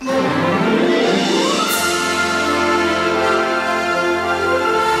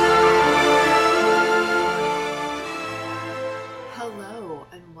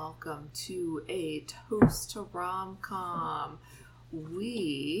rom-com.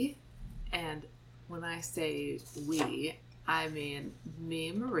 We, and when I say we, I mean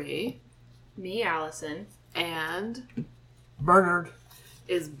me, Marie. Me, Allison. And Bernard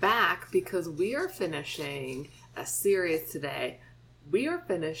is back because we are finishing a series today. We are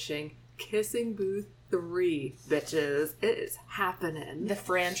finishing Kissing Booth 3, bitches. It is happening. The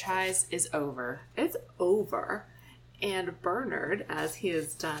franchise is over. It's over. And Bernard, as he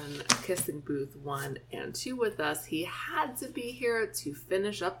has done Kissing Booth 1 and 2 with us, he had to be here to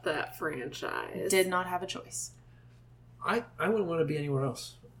finish up that franchise. Did not have a choice. I wouldn't want to be anywhere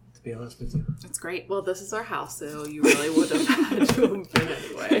else, to be honest with you. That's great. Well, this is our house, so you really would have had to have been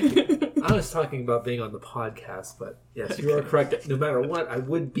anyway. I was talking about being on the podcast, but yes, you are correct. No matter what, I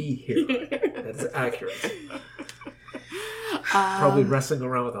would be here. That's accurate. Probably wrestling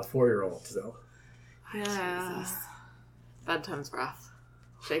around with a 4-year-old, so. Yeah. Jesus. Bedtime's rough.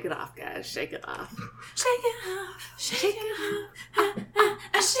 Shake it off, guys. Shake it off. Shake it off. Shake it off.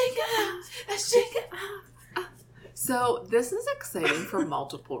 Shake it off. Shake it off. So this is exciting for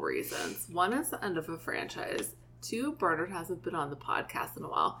multiple reasons. One is the end of a franchise. 2, Bernard hasn't been on the podcast in a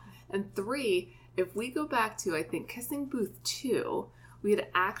while. And 3, if we go back to, I think, Kissing Booth 2, we had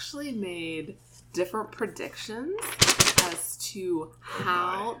actually made different predictions as to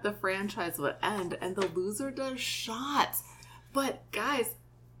how the franchise would end, and the loser does shots. But guys,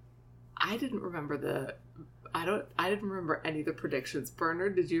 I didn't remember I didn't remember any of the predictions.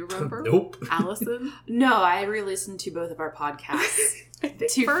 Bernard, did you remember? Nope. Allison? No, I re-listened to both of our podcasts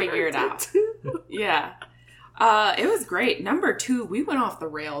to figure it out. Yeah. It was great. Number 2, we went off the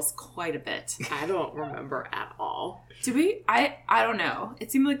rails quite a bit. I don't remember at all. Did we? I don't know. It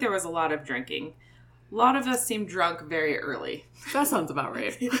seemed like there was a lot of drinking. A lot of us seemed drunk very early. That sounds about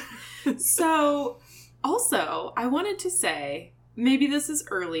right. So, also, I wanted to say, maybe this is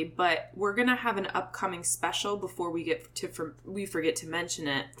early, but we're going to have an upcoming special before we we forget to mention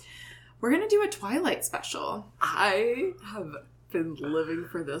it. We're going to do a Twilight special. I have been living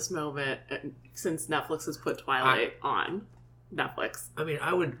for this moment since Netflix has put Twilight on Netflix. I mean,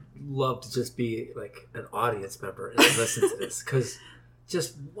 I would love to just be like an audience member and listen to this, because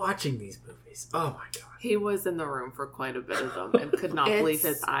just watching these movies, oh my god. He was in the room for quite a bit of them and could not believe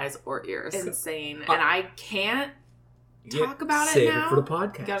his eyes or ears. Insane. And I can't talk about it now. Save it for the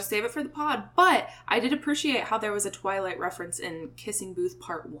podcast. Gotta save it for the pod. But I did appreciate how there was a Twilight reference in Kissing Booth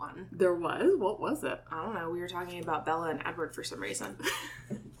Part 1. There was? What was it? I don't know. We were talking about Bella and Edward for some reason.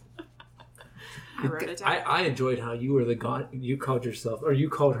 I wrote it down. I enjoyed how you were you called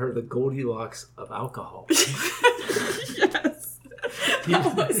her the Goldilocks of alcohol. Yes.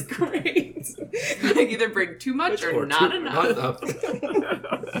 That was great. I either bring too much or not enough.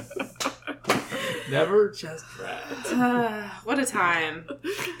 Never just right. What a time.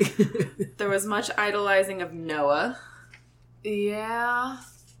 There was much idolizing of Noah. Yeah.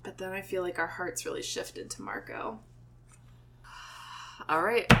 But then I feel like our hearts really shifted to Marco. All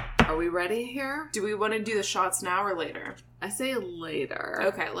right. Are we ready here? Do we want to do the shots now or later? I say later.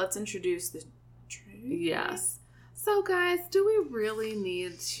 Okay, let's introduce the drink. Yes. So, guys, do we really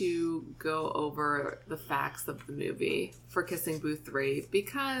need to go over the facts of the movie for Kissing Booth 3?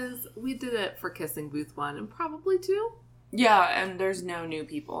 Because we did it for Kissing Booth 1 and probably 2. Yeah, and there's no new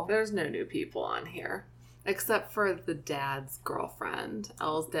people. There's no new people on here. Except for the dad's girlfriend.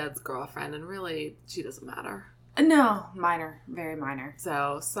 Elle's dad's girlfriend. And really, she doesn't matter. No, minor. Very minor.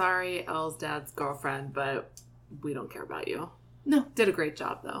 So, sorry, Elle's dad's girlfriend, but we don't care about you. No. Did a great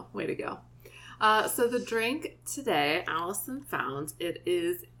job, though. Way to go. So the drink today, Allison found, it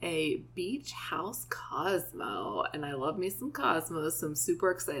is a Beach House Cosmo. And I love me some Cosmos, so I'm super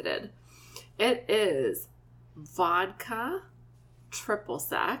excited. It is vodka, triple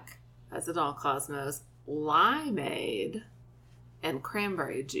sec, as in all Cosmos, limeade, and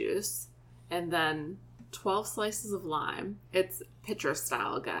cranberry juice. And then 12 slices of lime. It's pitcher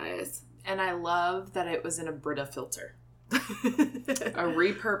style, guys. And I love that it was in a Brita filter. A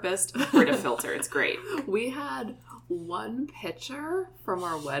repurposed Brita filter. It's great. We had one pitcher from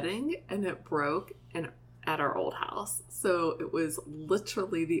our wedding and it broke at our old house. So it was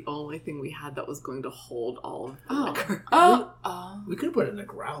literally the only thing we had that was going to hold all of the liquor. We could have put it in a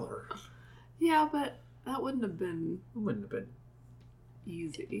growler. Yeah, but that wouldn't have been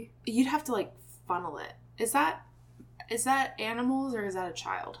easy. You'd have to funnel it. Is that animals or is that a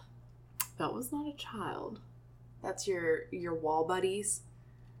child? That was not a child. That's your wall buddies?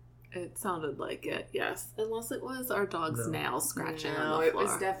 It sounded like it, yes. Unless it was our dog's nails scratching on the floor. It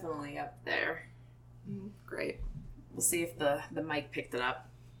was definitely up there. Great. We'll see if the mic picked it up.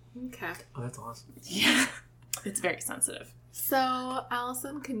 Okay. Oh, that's awesome. Yeah. It's very sensitive. So,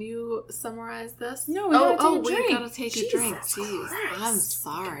 Allison, can you summarize this? No, we gotta take a drink. We gotta take a drink. Jesus Jeez, Christ. I'm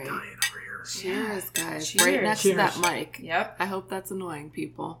sorry. Dying over here. Cheers, guys. Cheers. Right next to that mic. Yep. I hope that's annoying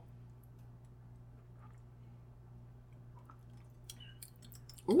people.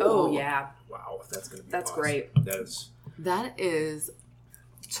 Ooh, Oh, yeah. Wow, that's gonna be. That's awesome. great. That is. That is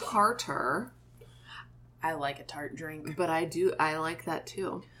tartar, I like a tart drink. but I like that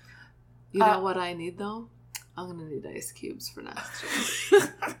too. You know what I need though? I'm gonna need ice cubes for next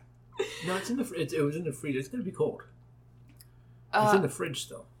year. No, it's in the. It was in the freezer. It's gonna be cold. It's in the fridge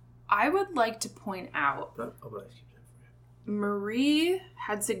still. I would like to point out, But I'll put ice cubes in for you. Marie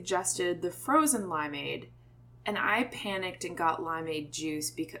had suggested the frozen limeade, and I panicked and got limeade juice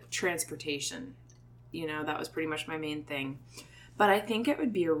because transportation. You know, that was pretty much my main thing. But I think it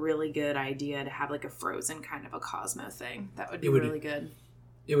would be a really good idea to have like a frozen kind of a Cosmo thing. That would be really good.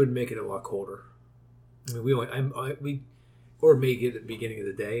 It would make it a lot colder. I mean, or make it at the beginning of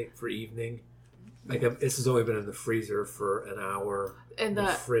the day for evening. Like this has only been in the freezer for an hour, And in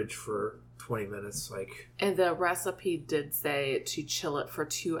the fridge for 20 minutes. Like, and the recipe did say to chill it for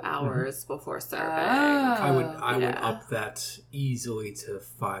 2 hours before serving. I would yeah. up that easily to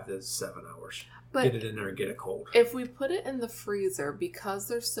 5 to 7 hours. But Get it in there and get it cold. if we put it in the freezer, because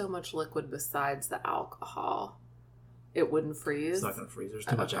there's so much liquid besides the alcohol, it wouldn't freeze. It's not going to freeze. There's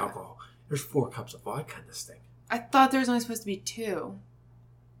too much alcohol. There's 4 cups of vodka in this thing. I thought there was only supposed to be 2.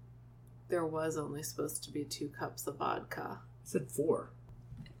 There was only supposed to be 2 cups of vodka. I said 4.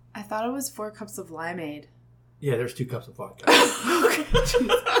 I thought it was 4 cups of limeade. Yeah, there's 2 cups of vodka.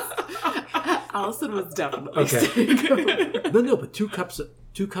 Allison was definitely Okay. sick. No, but 2 cups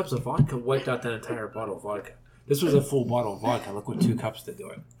of vodka wiped out that entire bottle of vodka. This was a full bottle of vodka. Look what 2 cups to do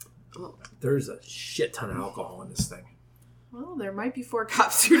it. There's a shit ton of alcohol in this thing. Well, there might be 4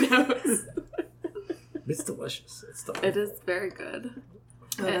 cups. Who knows? It's delicious. It's delicious. It is very good.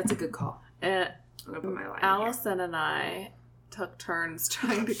 Oh, that's a good call. And I'm gonna put my lime Allison and I took turns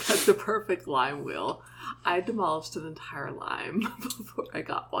trying to cut the perfect lime wheel. I demolished an entire lime before I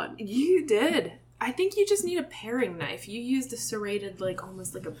got one. You did. I think you just need a paring knife. You used a serrated, like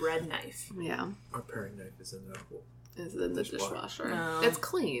almost like a bread knife. Yeah. Our paring knife is in the Is in the dishwasher. No. It's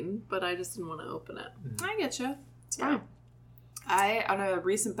clean, but I just didn't want to open it. I get you. It's Yeah. fine. On a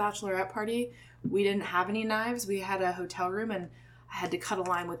recent bachelorette party, we didn't have any knives. We had a hotel room, and I had to cut a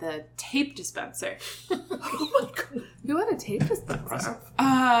lime with a tape dispenser. Oh my god. Who had a tape dispenser?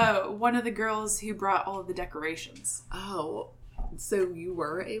 One of the girls who brought all of the decorations. Oh, so you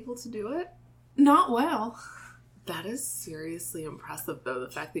were able to do it? Not well. That is seriously impressive, though, the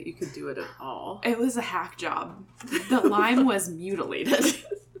fact that you could do it at all. It was a hack job. The lime was mutilated.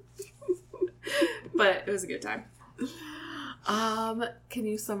 But it was a good time. Can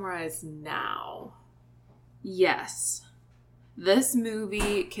you summarize now? Yes. This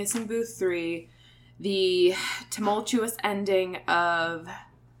movie, Kissing Booth 3, the tumultuous ending of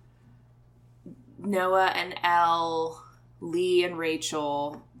Noah and Elle, Lee and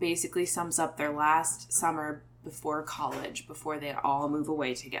Rachel, basically sums up their last summer before college, before they all move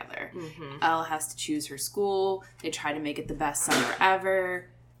away together. Mm-hmm. Elle has to choose her school. They try to make it the best summer ever.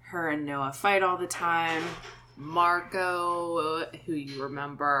 Her and Noah fight all the time. Marco, who you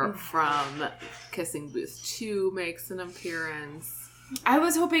remember from Kissing Booth 2, makes an appearance. I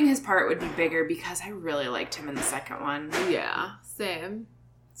was hoping his part would be bigger because I really liked him in the second one. Yeah, same.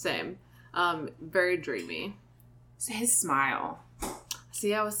 Very dreamy. His smile.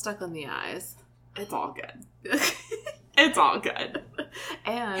 See, I was stuck on the eyes. It's all good. It's all good.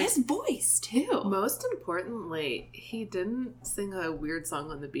 And His voice, too. most importantly, he didn't sing a weird song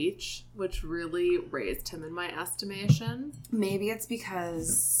on the beach, which really raised him in my estimation. Maybe it's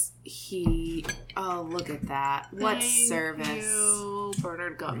because he... Oh, look at that. What Thank service. you.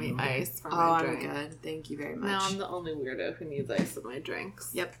 Bernard got me ice for Oh, my I'm drink. good. Thank you very much. Now I'm the only weirdo who needs ice in my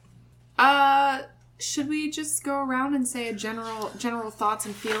drinks. Yep. Should we just go around and say a general thoughts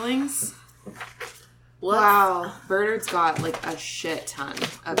and feelings? Wow, Bernard's got like a shit ton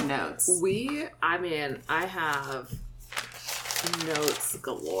of notes. I have notes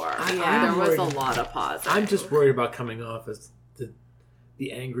galore. Yeah. There was a worried. lot of pauses. I'm just worried about coming off as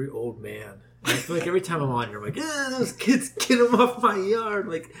the angry old man. And I feel like every time I'm on here, I'm like, those kids, get them off my yard.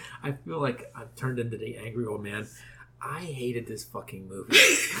 Like, I feel like I've turned into the angry old man. I hated this fucking movie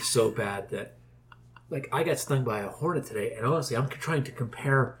so bad that, like, I got stung by a hornet today. And honestly, I'm trying to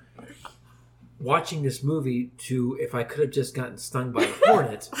compare watching this movie to if I could have just gotten stung by a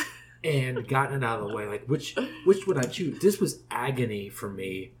hornet and gotten it out of the way. Like, which would I choose? This was agony for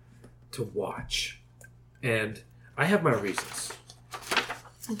me to watch. And I have my reasons.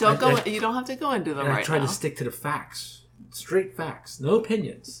 You don't have to go into them And right I try now. to stick to the facts. straight facts. No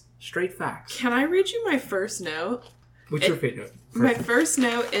opinions. Straight facts. Can I read you my first note? What's your favorite? My first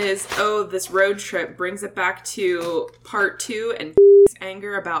note is, this road trip brings it back to part 2 and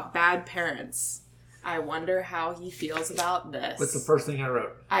anger about bad parents. I wonder how he feels about this. What's the first thing I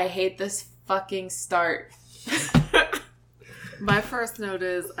wrote? I hate this fucking start. My first note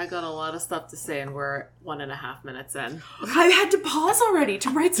is I got a lot of stuff to say and we're 1.5 minutes in. I had to pause already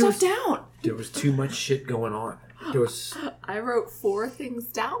to write stuff down. There was too much shit going on. I wrote 4 things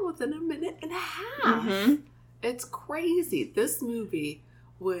down within 1.5 minutes. Mm-hmm. It's crazy. This movie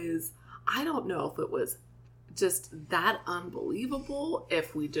was, I don't know if it was just that unbelievable,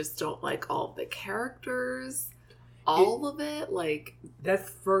 if we just don't like all of the characters, of it. Like, that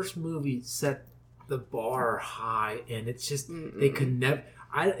first movie set the bar high, and it's just they could never.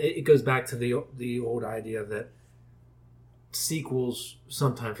 It goes back to the old idea that sequels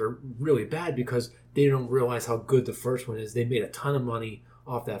sometimes are really bad because they don't realize how good the first one is. They made a ton of money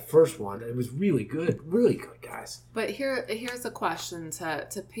off that first one. It was really good, guys. But here's a question to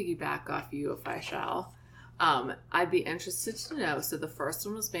piggyback off you, if I shall. I'd be interested to know. So the first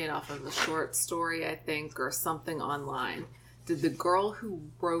one was made off of a short story, I think, or something online. Did the girl who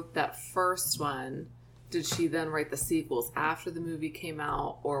wrote that first one, did she then write the sequels after the movie came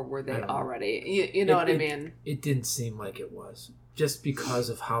out, or were they already? You know what I mean? It didn't seem like it was, just because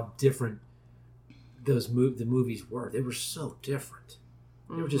of how different the movies were. They were so different.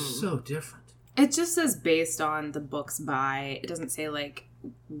 They were just so different. It just says based on the books by. It doesn't say like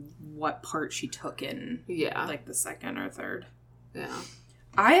what part she took in. Yeah, like the second or third. Yeah.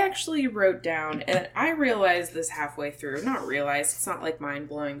 I actually wrote down, and I realized this halfway through. Not realized, it's not like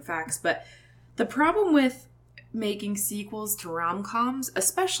mind-blowing facts, but the problem with making sequels to rom-coms,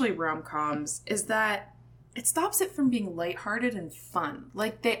 especially rom-coms, is that it stops it from being lighthearted and fun.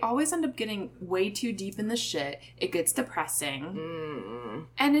 Like, they always end up getting way too deep in the shit. It gets depressing.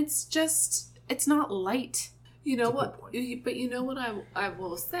 And it's not light. You know what? But you know what I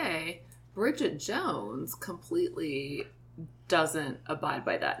will say? Bridget Jones completely doesn't abide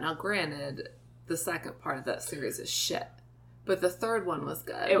by that. Now, granted, the second part of that series is shit, but the third one was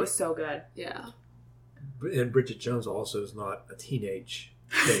good. It was so good. Yeah. And Bridget Jones also is not a teenage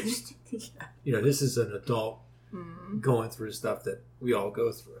based. You know, this is an adult going through stuff that we all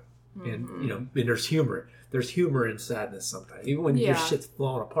go through. And, you know, and there's humor. There's humor in sadness sometimes. Even when your shit's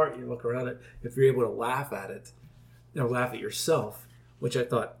falling apart, you look around it, if you're able to laugh at it, laugh at yourself, which I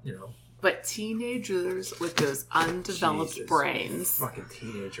thought, you know. But teenagers with those undeveloped brains. Fucking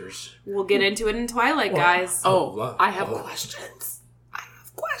teenagers. We'll get into it in Twilight, guys. I have questions.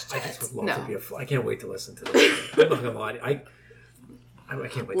 I just would love to be I can't wait to listen to this. I'm not going to lie. I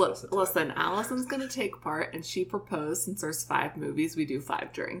can't wait to listen to it. Listen, Allison's going to take part, and she proposed since there's 5 movies, we do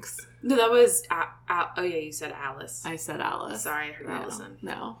 5 drinks. No, that was... oh, yeah, you said Alice. I said Alice. Sorry, I heard Allison.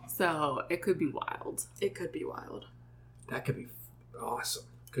 No. So, it could be wild. It could be wild. That could be awesome.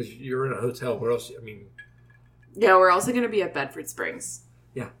 Because you're in a hotel. Where else? I mean... Yeah, we're also going to be at Bedford Springs.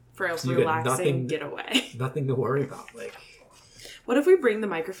 Yeah. For a relaxing getaway. Nothing to worry about. Like... What if we bring the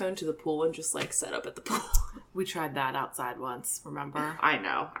microphone to the pool and just, like, set up at the pool? We tried that outside once, remember? I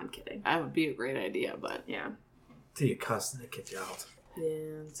know. I'm kidding. That would be a great idea, but... Yeah. Till you cuss and they kick you out.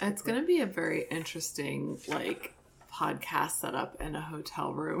 Yeah. It's going to be a very interesting, like, podcast setup in a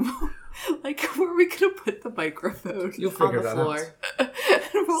hotel room. Like, where are we going to put the microphone? You'll figure on the that floor? out.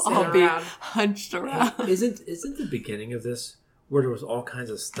 And we'll all be hunched around. Isn't the beginning of this where there was all kinds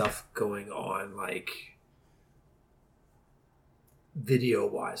of stuff going on, like...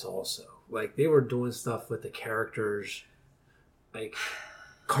 video-wise also. Like, they were doing stuff with the characters, like,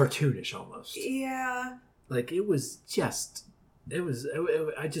 cartoonish almost. Yeah. Like, it was just...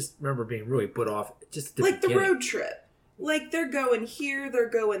 I just remember being really put off just at the beginning. beginning. The road trip. Like, they're going here, they're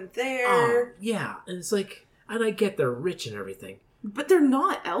going there. Oh, yeah. And it's like... And I get they're rich and everything. But they're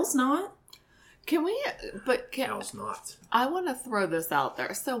not. Elle's not. Elle's not. I want to throw this out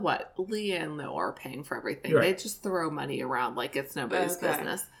there. So what? Leah and Lil are paying for everything. Right. They just throw money around like it's nobody's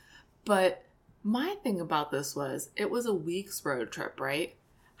business. But my thing about this was, it was a week's road trip, right?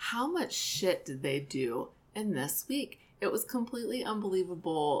 How much shit did they do in this week? It was completely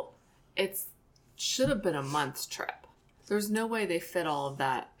unbelievable. It should have been a month's trip. There's no way they fit all of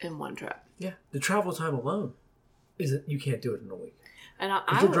that in one trip. Yeah. The travel time alone isn't... You can't do it in a week. And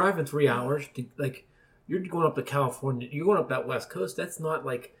you're driving 3 hours, like, you're going up to California, you're going up that West Coast, that's not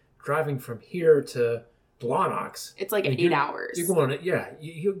like driving from here to Blawnox. It's like 8 hours. You're going,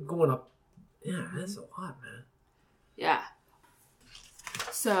 you're going up, that's a lot, man. Yeah.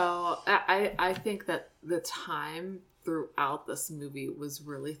 So, I think that the time throughout this movie was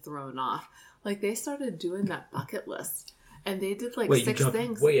really thrown off. Like, they started doing that bucket list. And they did like Wait, 6 you jumped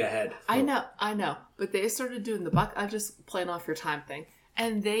things. way ahead. I know. But they started doing the bucket. I'm just playing off your time thing.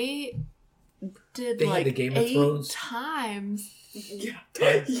 And they did They like had the Game of 8 Thrones times. Yeah.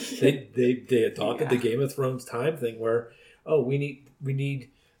 They adopted the Game of Thrones time thing where, oh, we need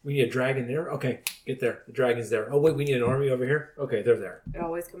a dragon there. Okay, get there. The dragon's there. Oh wait, we need an army over here. Okay, they're there. It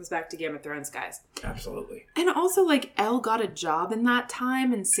always comes back to Game of Thrones, guys. Absolutely. And also, like, Elle got a job in that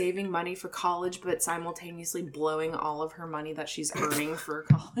time and saving money for college, but simultaneously blowing all of her money that she's earning for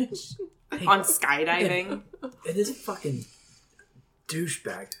college on skydiving. And this fucking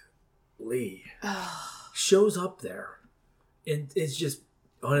douchebag Lee shows up there and is just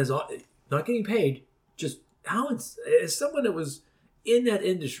on his not getting paid. Just how as someone that was in that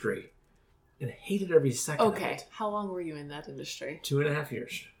industry and hated every second of Okay, it. how long were you in that industry? 2.5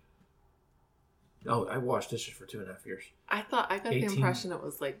 years. Oh, I washed dishes for 2.5 years. I got 18. the impression it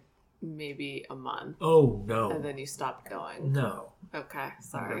was like maybe a month. Oh no. And then you stopped going. No. Okay,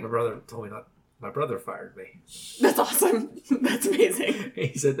 sorry. My brother told me not. My brother fired me. That's awesome. That's amazing.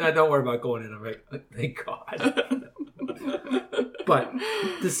 He said, "No, don't worry about going in." I'm like, thank God. But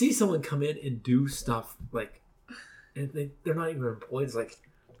to see someone come in and do stuff like, and they're not even employed, it's like,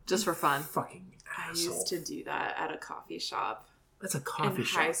 Just for fun. fucking I asshole. used to do that at a coffee shop That's a coffee in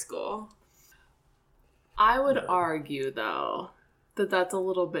shop. high school. I would argue, though, that that's a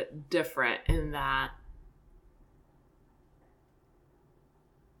little bit different in that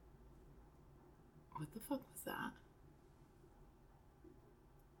what the fuck was that?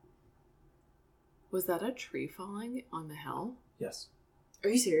 Was that a tree falling on the hill? Yes. Are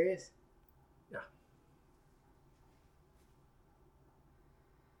you serious? Yeah.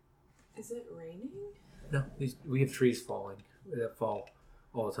 Is it raining? No, we have trees falling that fall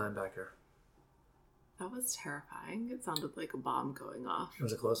all the time back here. That was terrifying. It sounded like a bomb going off. It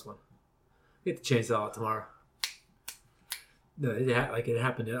was a close one. We have to change that out tomorrow. No, it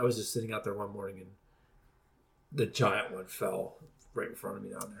happened. I was just sitting out there one morning and the giant one fell right in front of me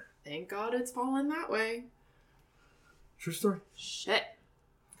down there. Thank God it's fallen that way. True story. Shit.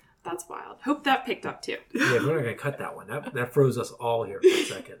 That's wild. Hope that picked up too. Yeah, we're not gonna cut that one. That froze us all here for a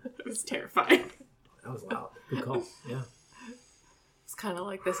second. It was terrifying. That was loud. Good call. Yeah. It's kind of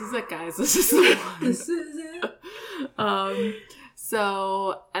like, this is it, guys. This is the one. This is it.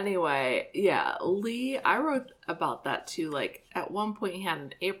 So anyway, yeah, Lee, I wrote about that too. Like, at one point he had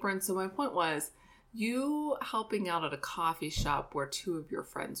an apron. So my point was, you helping out at a coffee shop where 2 of your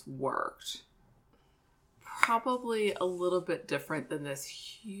friends worked, probably a little bit different than this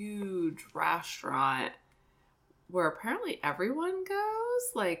huge restaurant where apparently everyone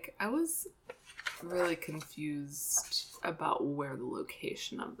goes. Like, I was really confused about where the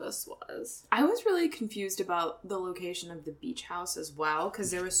location of this was. I was really confused about the location of the beach house as well,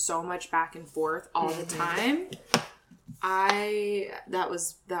 because there was so much back and forth all the time. That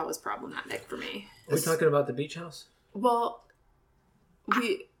was problematic for me. Are we talking about the beach house? Well,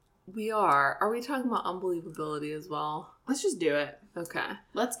 we are. Are we talking about unbelievability as well? Let's just do it. Okay.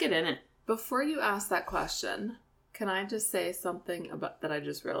 Let's get in it. Before you ask that question, can I just say something about that I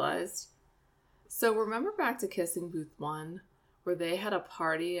just realized? So remember back to Kissing Booth 1, where they had a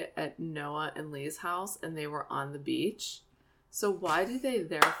party at Noah and Lee's house and they were on the beach? So why do they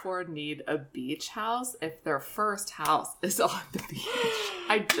therefore need a beach house if their first house is on the beach?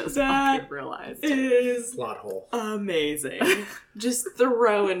 I just fucking realized. Is Plot hole. amazing. Just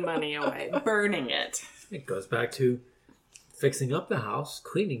throwing money away, burning it. It goes back to fixing up the house,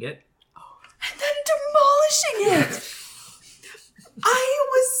 cleaning it. And then demolishing it. I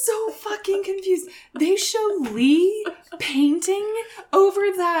was so fucking confused. They show Lee painting over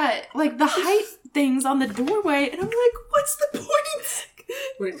that, like, the height things on the doorway, and I'm like, what's the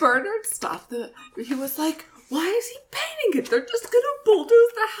point? Bernard stopped he was like, why is he painting it? They're just gonna bulldoze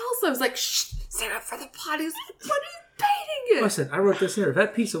the house. I was like, shh, save it for the pot. He's like, what are you painting it? Listen, I wrote this here. If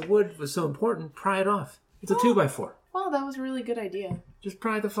that piece of wood was so important, pry it off. It's a 2x4. Wow, that was a really good idea. Just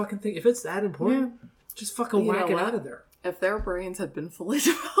pry the fucking thing. If it's that important, just fucking You whack know it what? out of there. If their brains had been fully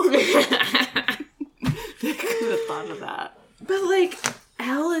developed, they could have thought of that. But, like,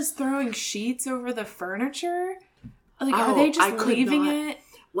 Elle is throwing sheets over the furniture. Like, are Oh, they I just could leaving not- it?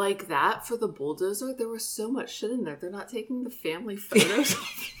 Like that for the bulldozer, there was so much shit in there. They're not taking the family photos.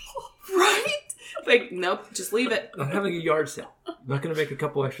 Right? Like, nope, just leave it. I'm having a yard sale. I'm not going to make a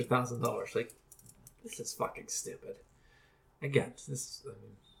couple extra $1,000. Like, this is fucking stupid. Again,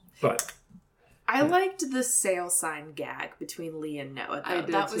 but I liked the sale sign gag between Lee and Noah, though. I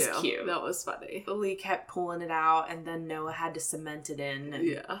did That was too. cute. That was funny. Lee kept pulling it out, and then Noah had to cement it in. And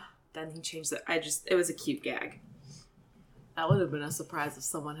Yeah. then he changed it. It was a cute gag. That would have been a surprise if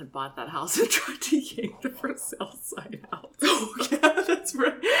someone had bought that house and tried to yank the for sale sign out. Oh, yeah, that's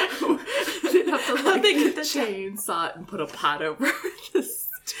right. They'd have to like they get the chainsaw it and put a pot over it.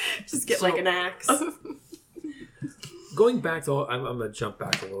 Just get like an axe. Going back to, I'm going to jump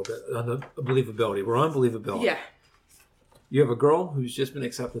back a little bit on the believability. We're on believability. Yeah. You have a girl who's just been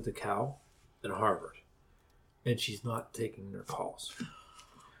accepted to Cal and Harvard, and she's not taking their calls.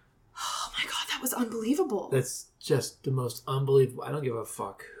 Oh my God, that was unbelievable. That's just the most unbelievable. I don't give a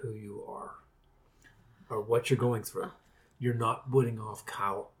fuck who you are or what you're going through. You're not putting off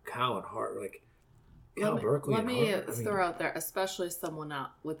Cal and Harvard. Like, Cal Berkeley Let and me Harvard. throw out there, especially someone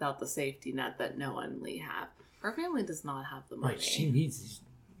out without the safety net that Noah and Lee have. Her family does not have the money. Right, she needs these.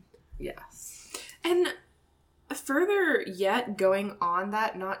 Yes. And further yet, going on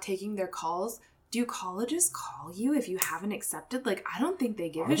that, not taking their calls, do colleges call you if you haven't accepted? Like, I don't think they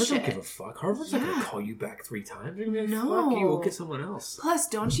give Harvard a shit. don't give a fuck. Harvard's not going to call you back 3 times. They're gonna be like, No. fuck you, we'll get someone else. Plus,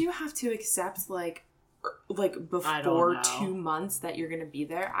 don't you have to accept, like I don't before know. 2 months that you're going to be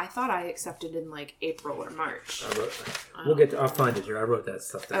there? I thought I accepted in, like, April or March. I'll find it here. I wrote that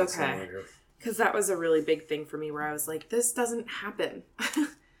stuff down. Okay. somewhere here. Because that was a really big thing for me where I was like, this doesn't happen.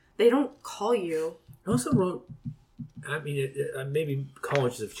 They don't call you. I also wrote, I mean, maybe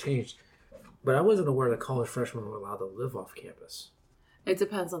colleges have changed, but I wasn't aware that college freshmen were allowed to live off campus. It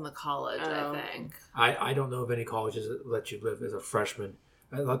depends on the college, Oh. I think. I don't know of any colleges that let you live as a freshman.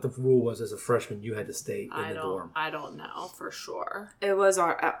 I thought the rule was as a freshman you had to stay in the dorm. I don't know for sure. It was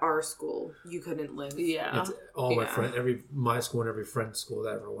at our school. You couldn't live. Yeah. It's all my Yeah. friend, my school and every friend's school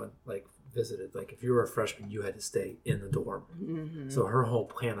that everyone like visited. Like if you were a freshman, you had to stay in the dorm. Mm-hmm. So her whole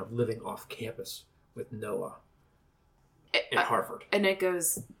plan of living off campus with Noah at Harvard. And it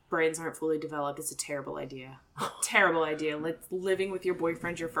goes, brains aren't fully developed. It's a terrible idea. Terrible idea. Like living with your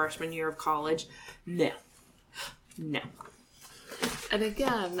boyfriend your freshman year of college. No. And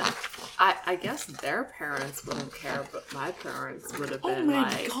again, I guess their parents wouldn't care, but my parents would have been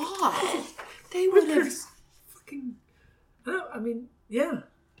like, God. They would have fucking.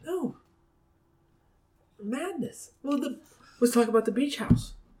 No. Madness. Well, let's talk about the beach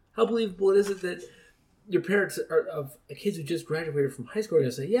house. How believable is it that your parents are of kids who just graduated from high school are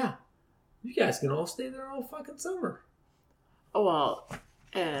going to say, yeah, you guys can all stay there all fucking summer. oh, well,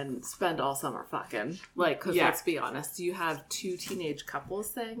 and spend all summer fucking. Like, because Yeah. let's be honest, you have 2 teenage couples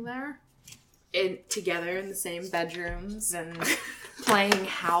staying there. Together in the same bedrooms and playing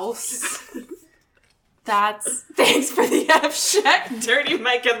house. Thanks for the F Shack, Dirty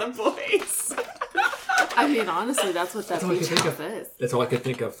Mike and the boys. I mean, honestly, that's what that That's all I beach can think house of. is. That's all I could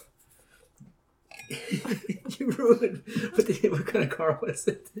think of. You ruined. What kind of car was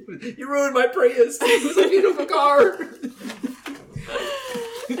it? You ruined my Prius. It was a beautiful car.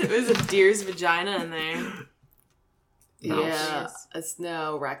 It was a deer's vagina in there. Yeah. It's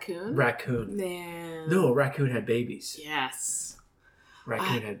no raccoon. Raccoon. Man. No, a raccoon had babies. Yes.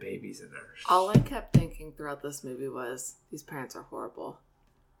 Raccoon had babies in there. All I kept thinking throughout this movie was, these parents are horrible.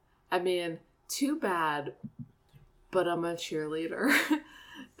 I mean, too bad, but I'm a cheerleader.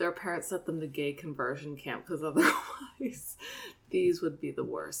 Their parents sent them to gay conversion camp because otherwise these would be the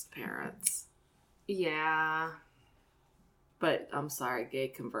worst parents. Yeah. But I'm sorry, gay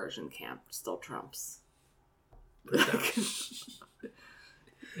conversion camp still trumps.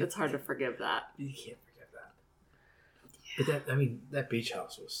 It's hard to forgive that. You can't forget that. But that beach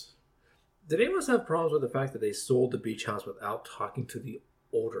house was... Did anyone else have problems with the fact that they sold the beach house without talking to the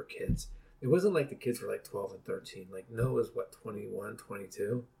older kids? It wasn't like the kids were like 12 and 13. Like Noah's, 21,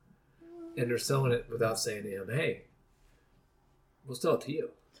 22? And they're selling it without saying to him, hey, we'll sell it to you.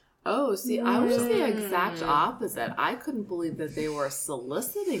 Oh, see, I was the exact opposite. I couldn't believe that they were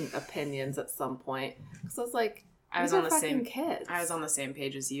soliciting opinions at some point. Because I was like, I was these on are the fucking same kids. I was on the same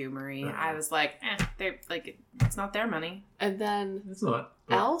page as you, Marie. Uh-huh. I was like, they're like, it's not their money. And then It's not.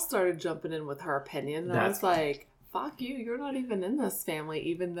 Elle started jumping in with her opinion, and I was like, fuck you, you're not even in this family,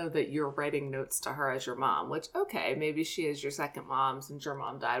 even though that you're writing notes to her as your mom, which, okay, maybe she is your second mom since your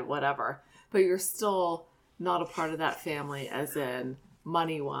mom died, whatever, but you're still not a part of that family as in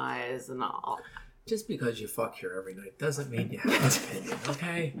money-wise and all. Just because you fuck here every night doesn't mean you have an opinion,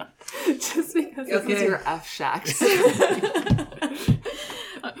 okay? Just because this is your F Shack.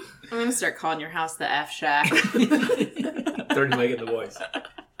 I'm going to start calling your house the F Shack. 30 Mike and the boys.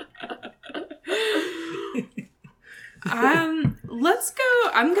 Let's go.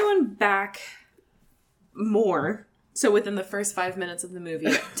 I'm going back more. So within the first 5 minutes of the movie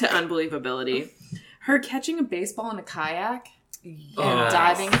to unbelievability. Her catching a baseball in a kayak and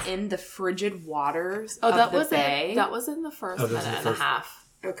diving in the frigid waters of that the was bay. That was in the first minute and a half.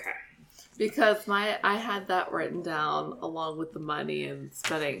 Okay. Because I had that written down along with the money and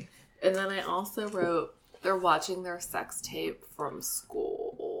spending. And then I also wrote, they're watching their sex tape from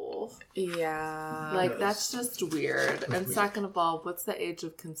school. Yeah. Like, that's just weird. And second of all, what's the age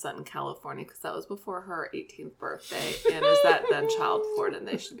of consent in California? Because that was before her 18th birthday. And is that then child porn and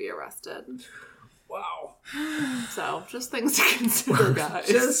they should be arrested? Wow. So, just things to consider, guys.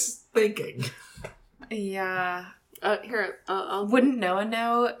 Just thinking. Yeah. Here, I'll... Wouldn't Noah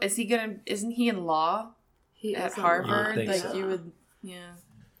know? Isn't he in law He at is a Harvard? think Like, so. you would, yeah.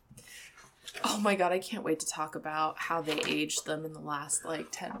 Oh my god, I can't wait to talk about how they aged them in the last,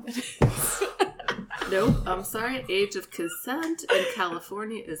 10 minutes. Nope, I'm sorry. Age of consent in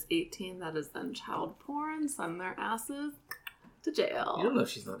California is 18. That is then child porn. Send their asses to jail. You don't know if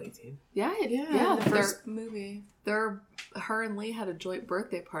she's not 18. Yeah, Yeah, the first movie. her and Lee had a joint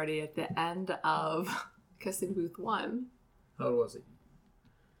birthday party at the end of Kissing Booth 1. How old was he?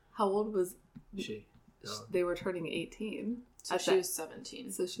 How old was She. No. they? Were turning 18. So she was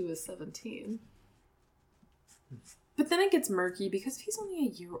 17. So she was 17. But then it gets murky because if he's only a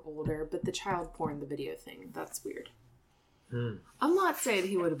year older, but the child porn, the video thing, that's weird. I'm not saying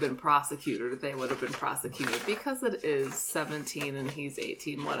he would have been prosecuted or they would have been prosecuted because it is 17 and he's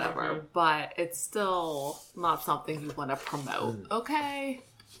 18, whatever. Mm-hmm. But it's still not something you want to promote. Okay?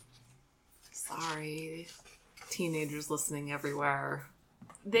 Sorry. Teenagers listening everywhere.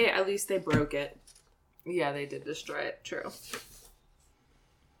 At least they broke it. Yeah, they did destroy it. True.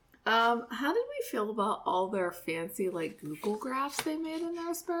 How did we feel about all their fancy, Google graphs they made in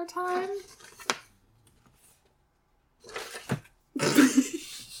their spare time?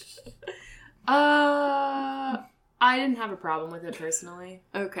 I didn't have a problem with it personally.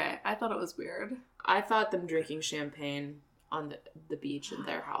 Okay, I thought it was weird. I thought them drinking champagne on the beach in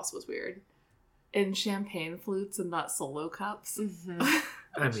their house was weird. In champagne flutes and not solo cups.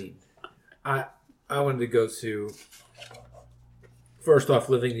 I mean, I wanted to go to... First off,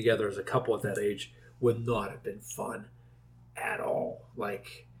 living together as a couple at that age would not have been fun at all.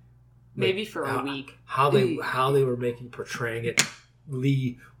 Maybe for a week. How they were portraying it.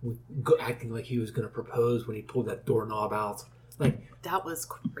 Lee acting like he was going to propose when he pulled that doorknob out. That was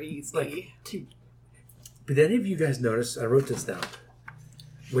crazy. Dude. Did any of you guys notice? I wrote this down.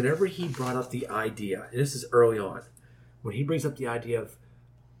 Whenever he brought up the idea, and this is early on, when he brings up the idea of,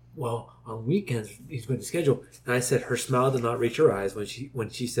 well, on weekends he's going to schedule, and I said her smile did not reach her eyes when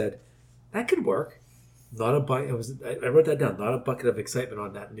she said that could work. Not a bucket. I wrote that down. Not a bucket of excitement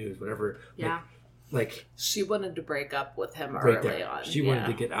on that news. Whenever, Yeah. She wanted to break up with him right early there. on. She wanted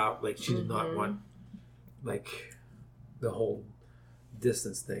to get out. She did not want the whole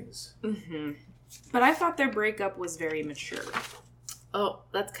distance things. Mm-hmm. But I thought their breakup was very mature. Oh,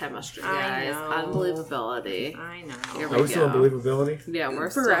 that's chemistry, I guys. know. Unbelievability. I know. Here Are we still on believability? Yeah, we're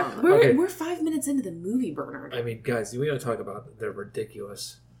Forever. still. We're 5 minutes into the movie, Bernard. I mean, guys, we got to talk about the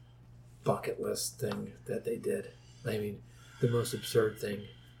ridiculous bucket list thing that they did. I mean, the most absurd thing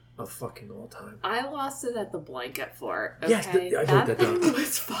of fucking all time. I lost it at the blanket fort. Okay? Yes, I wrote that that thing down.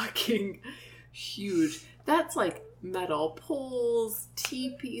 was fucking huge. That's metal poles,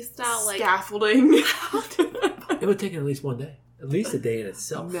 teepee style, Scaffolding. It would take at least one day. At least a day in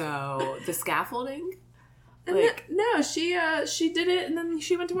itself. No, the scaffolding. No, she did it and then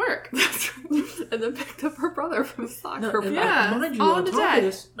she went to work. And then picked up her brother from soccer. and Yeah, mind you, all on in a top day. of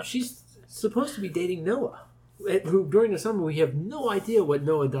this, she's supposed to be dating Noah. Who, during the summer, we have no idea what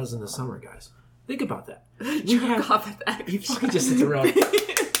Noah does in the summer, guys. Think about that. We have, off at that. he fucking just sits around.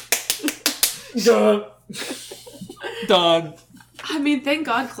 Done. I mean, thank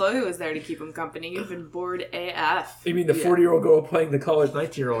God Chloe was there to keep him company. You've been bored AF. You mean the 40-year-old girl playing the college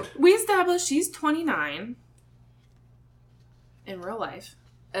 19-year-old? We established she's 29 in real life.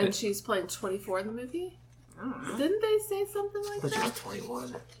 And she's playing 24 in the movie? I don't know. Didn't they say something like But she was that?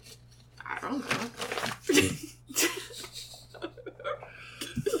 21. I don't know.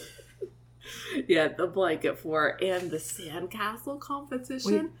 Yeah, the blanket fort and the sandcastle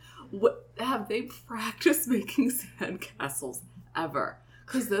competition. What have they practiced making sandcastles ever?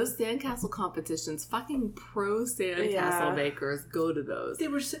 Because those sandcastle competitions, fucking pro sandcastle Yeah. makers go to those. They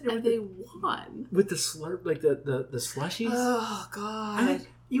were sitting there And they won. with the slurp, the slushies. Oh, God. I mean,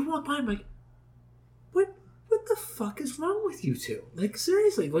 you walk by, I'm like, what the fuck is wrong with you two?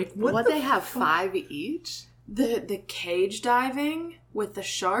 Seriously, what What the they have fuck? 5 each? The cage diving with the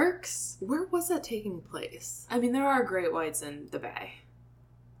sharks. Where was that taking place? I mean, there are great whites in the bay.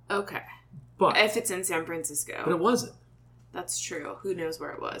 Okay. But If it's in San Francisco. it wasn't. That's true. Who knows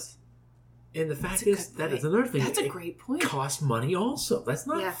where it was? And the fact That's a is, good that point. is another thing. That's a It great point. costs money also. That's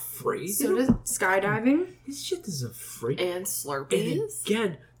not Yeah. free. So does skydiving. This shit isn't free. And And Slurpees?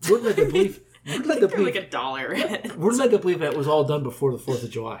 again, We're led to believe. We're led to They're believe. like $1. We're led to believe that it was all done before the 4th of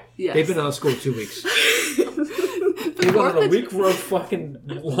July. Yes. They've been out of school 2 weeks. The They went on 4th a of week fucking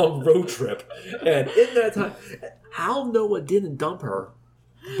long road trip, and in that time, Hal Noah didn't dump her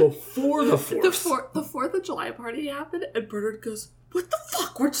before the 4th. The 4th of July party happened, and Bernard goes, "What the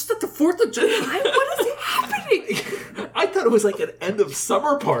fuck? We're just at the 4th of July? What is happening?" I thought it was like an end of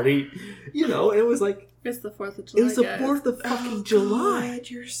summer party, you know. And it was like It's the 4th of July. it was the guys. 4th of fucking July. God,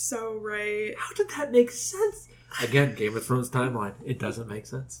 you're so right. How did that make sense? Again, Game of Thrones timeline. It doesn't make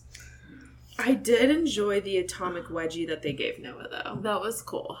sense. I did enjoy the atomic wedgie that they gave Noah, though. That was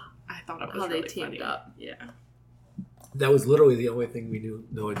cool. I thought it was How they really teamed funny. up. Yeah. That was literally the only thing we knew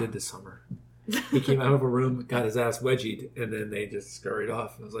Noah did this summer. He came out of a room, got his ass wedgied, and then they just scurried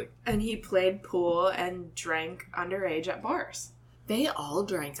off. I was like, And he played pool and drank underage at bars. They all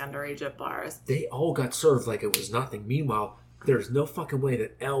drank underage at bars. they all got served like it was nothing. Meanwhile, there's no fucking way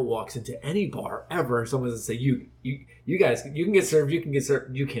that Elle walks into any bar ever and someone doesn't say, you guys, you can get served, you can get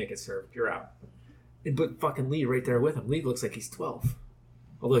served, you can't get served, you're out. But fucking Lee right there with him. Lee looks like he's 12.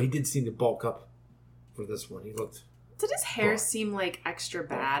 Although he did seem to bulk up for this one. He looked... Did his hair Oh. seem like extra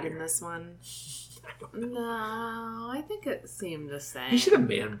bad in this one? No, I think it seemed the same. He should have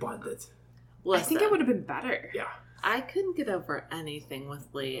man bunned it. I think it would have been better. Yeah. I couldn't get over anything with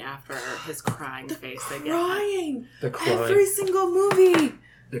Lee after his crying face again. Crying! The crying. Every single movie!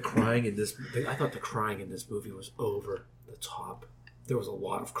 The crying in this... I thought the crying in this movie was over the top. There was a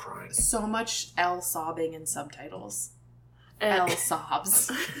lot of crying. So much L sobbing in subtitles. L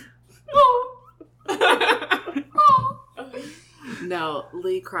sobs. No,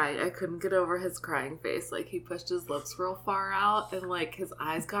 Lee cried. I couldn't get over his crying face. Like, he pushed his lips real far out and, like, his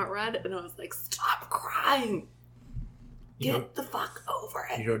eyes got red. And I was like, stop crying. You know, Get the fuck over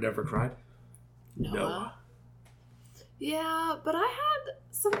it. you know, never cried. Noah. Yeah, but I had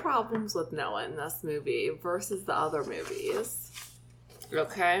some problems with Noah in this movie versus the other movies.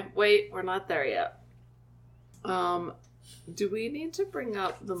 Okay, wait, we're not there yet. Do we need to bring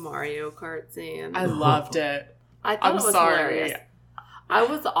up the Mario Kart scene? I loved it. I thought I'm it was sorry. hilarious. I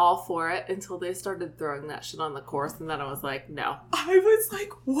was all for it until they started throwing that shit on the course, and then I was like, no. I was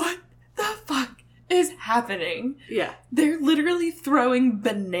like, what the fuck is happening? Yeah. They're literally throwing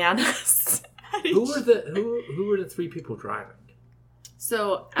bananas at each Who were the 3 people driving?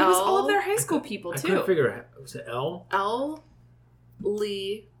 So It was all of their high school people, I too. couldn't figure it out. Was it Elle? Elle,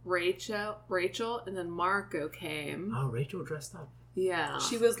 Lee, Rachel, and then Marco came. Oh, Rachel dressed up. Yeah.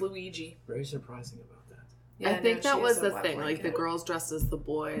 She was Luigi. Very surprising about that. Yeah, I think no, that she was is a the wet thing. Like, the blanket. girls dressed as the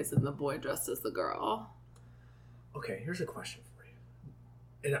boys, and the boy dressed as the girl. Okay, here's a question for you.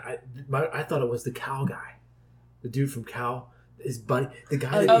 And I thought it was the Cow guy. The dude from Cow. His buddy. The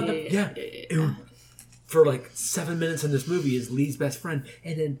guy that... It- for like 7 minutes in this movie is Lee's best friend.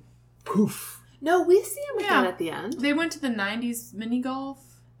 And then, poof. No, we see him again Yeah. at the end. They went to the 90s mini golf.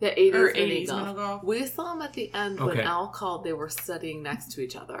 The 80s, Or mini 80s golf. mini golf. We saw him at the end when Okay. Elle called. They were studying next to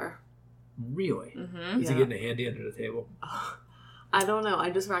each other. Really? Mm-hmm. Is Yeah. he getting a handy under the table? I don't know. I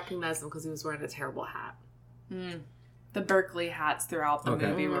just recognized him because he was wearing a terrible hat. The Berkeley hats throughout the Okay.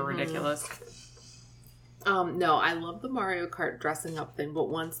 movie were Mhm. ridiculous. No, I love the Mario Kart dressing up thing, but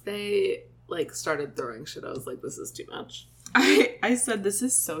once they like started throwing shit, I was like, this is too much. I said, this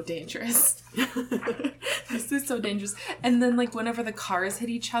is so dangerous. This is so dangerous. And then, like, whenever the cars hit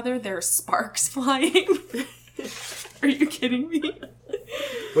each other, there are sparks flying. Are you kidding me?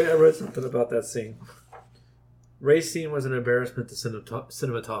 Wait, I read something about that scene. Ray's scene was an embarrassment to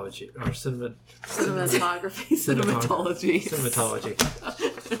cinematology. Or Cinematography, cinematology. Cinematology.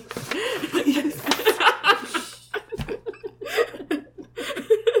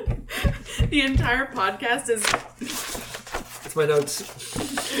 The entire podcast is... That's my notes.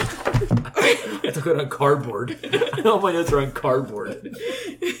 I took it on cardboard. All my notes are on cardboard.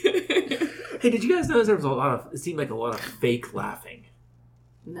 Hey, did you guys notice there was it seemed like a lot of fake laughing?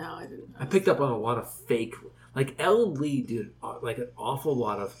 No, I didn't. I picked up on a lot of fake, like Elle and Lee did like an awful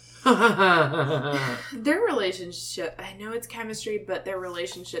lot of Their relationship... I know it's chemistry, but their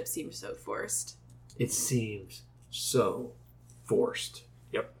relationship seems so forced. It seems so forced.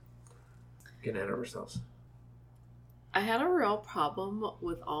 Yep. Getting ahead of ourselves. I had a real problem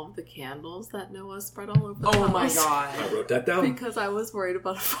with all of the candles that Noah spread all over the Oh my house. I god. wrote that down. Because I was worried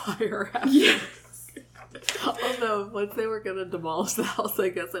about a fire happening. Yes. Although, once they were going to demolish the house, I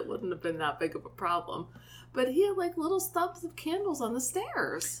guess it wouldn't have been that big of a problem. But he had, like, little stubs of candles on the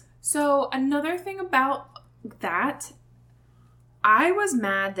stairs. So, another thing about that, I was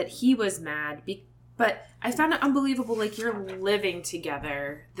mad that he was mad, but I found it unbelievable, like, you're living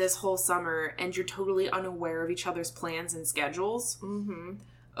together this whole summer, and you're totally unaware of each other's plans and schedules. Mm-hmm.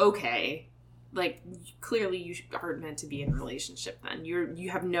 okay, like clearly you are meant to be in a relationship. Then you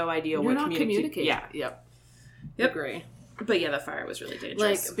have no idea You're what not communicating. Yeah. Yep. Yep. Agree. But yeah, the fire was really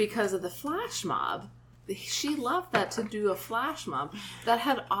dangerous. Like, because of the flash mob, she left that to do a flash mob that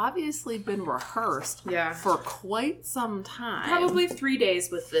had obviously been rehearsed for quite some time. Probably 3 days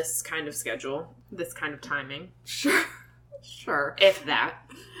with this kind of schedule, this kind of timing. Sure. If that.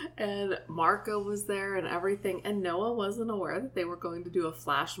 And Marco was there and everything, and Noah wasn't aware that they were going to do a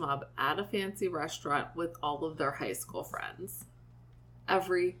flash mob at a fancy restaurant with all of their high school friends.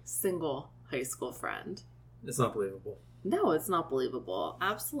 Every single high school friend. It's not believable. No, it's not believable.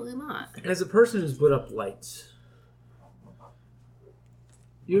 Absolutely not. As a person who's put up lights,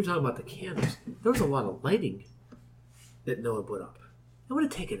 you were talking about the candles. There was a lot of lighting that Noah put up. It would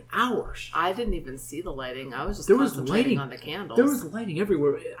have taken hours. I didn't even see the lighting. I was just There was concentrating lighting on the candles. There was lighting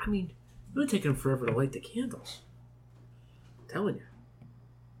everywhere. I mean, it would have taken forever to light the candles. I'm telling you.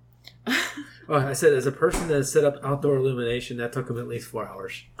 Oh, I said, as a person that set up outdoor illumination, that took him at least 4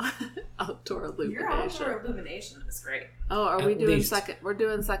 hours. Outdoor illumination. Your outdoor illumination is great. Oh, are we At doing least. second? We're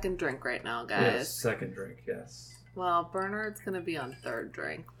doing second drink right now, guys. Yes, second drink, yes. Well, Bernard's gonna be on third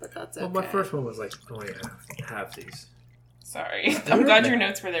drink, but that's okay. Well, my first one was like, only half these. Sorry. I'm glad your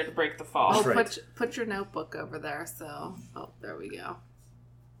notes were there to break the fall. Oh, Right. put your notebook over there. So, there we go.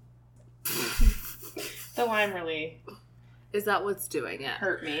 The lime really Is that what's doing it?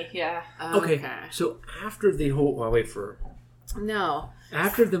 hurt me. Yeah. Okay, so after the whole... Well, wait for... No.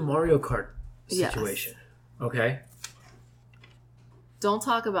 After the Mario Kart Yes. situation, okay? Don't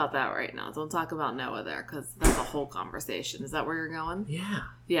talk about that right now. Don't talk about Noah there, because that's a whole conversation. Is that where you're going? Yeah.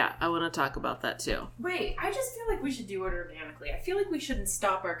 Yeah, I want to talk about that too. Wait, I just feel like we should do it organically. I feel like we shouldn't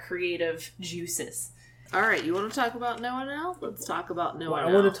stop our creative juices. All right, you want to talk about Noah now? Let's talk about Noah Well, now.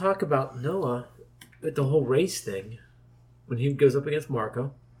 I want to talk about Noah, but the whole race thing, when he goes up against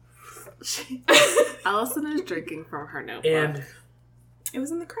Marco. Allison is drinking from her notebook. And It was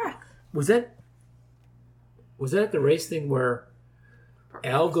in the crack. was that at the race thing where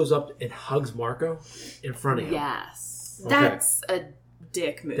Al goes up and hugs Marco in front of him? Yes. Okay. That's a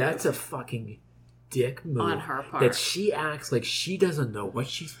dick move. That's a fucking dick move. On her part. That she acts like she doesn't know what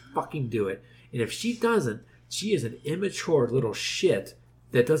she's fucking doing. And if she doesn't, she is an immature little shit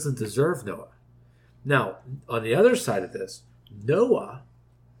that doesn't deserve Noah. Now, on the other side of this, Noah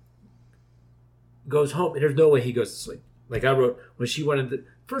goes home, and there's no way he goes to sleep. Like I wrote, when she went into...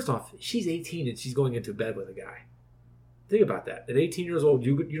 First off, she's 18 and she's going into bed with a guy. Think about that. At 18 years old,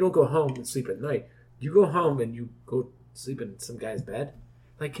 you don't go home and sleep at night. You go home and you go sleep in some guy's bed.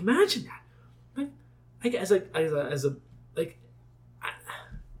 Like, imagine that.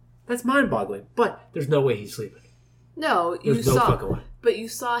 That's mind-boggling. But there's no way he's sleeping. No, you There's no saw, fucking way. but you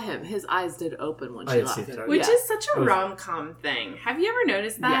saw him. His eyes did open when I she didn't left. see that. Which Yeah. is such a rom-com thing. Have you ever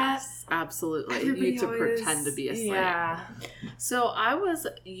noticed that? Yes, absolutely. Everybody you need to always- pretend to be asleep. Yeah. So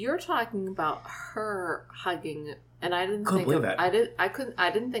you're talking about her hugging, and I didn't Couldn't think believe of that. I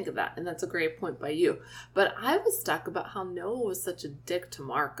didn't think of that, and that's a great point by you. But I was stuck about how Noah was such a dick to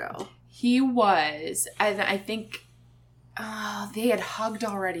Marco. He was. And I think they had hugged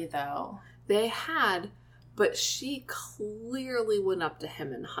already, though. They had, but she clearly went up to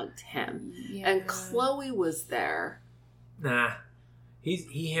him and hugged him. Yeah. And Chloe was there. Nah.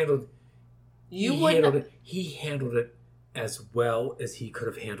 He handled it as well as he could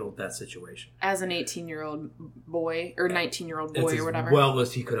have handled that situation. As an 18-year-old boy, or 19-year-old boy, As or whatever. well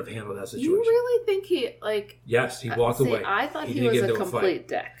as he could have handled that situation. You really think he, like... Yes, he walked see, away. I thought he didn't was get a into complete fight.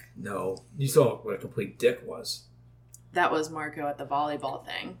 dick. No. You saw what a complete dick was. That was Marco at the volleyball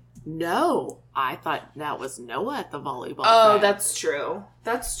thing. No, I thought that was Noah at the volleyball Oh, thing. that's true.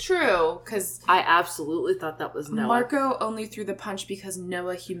 That's true, because I absolutely thought that was Noah. Marco only threw the punch because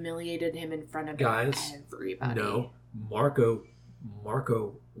Noah humiliated him in front of Guys, everybody. No. Marco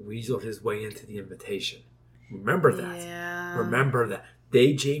weaseled his way into the invitation. Remember that. Yeah. Remember that.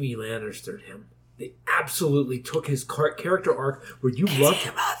 They Jamie Lannistered him. They absolutely took his character arc where you loved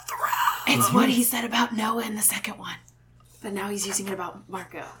him. It's what he said about Noah in the second one. But now he's using it about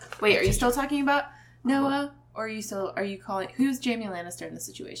Marco. Wait, are you still talking about Noah? Or are you calling... Who's Jamie Lannister in the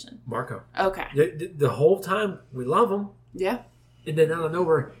situation? Marco. Okay. The whole time, we love him. Yeah. And then out of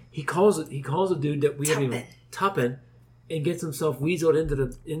nowhere, he calls a dude that we haven't even... Tuppen. And gets himself weaseled into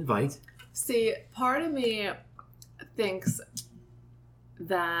the invite. See, part of me thinks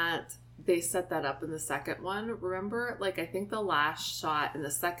that they set that up in the second one. Remember? Like, I think the last shot in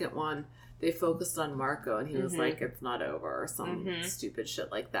the second one, they focused on Marco, and he was like, it's not over, or some stupid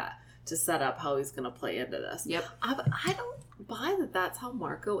shit like that, to set up how he's going to play into this. Yep. I don't buy that that's how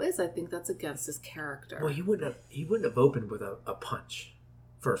Marco is. I think that's against his character. Well, he wouldn't have opened with a punch.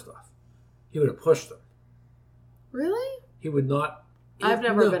 first off. He would have pushed them. Really? He would not. I've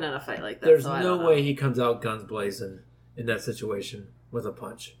never been in a fight like that. There's so I no don't way know. he comes out guns blazing in that situation with a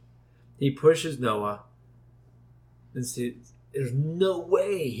punch. He pushes Noah. And see, there's no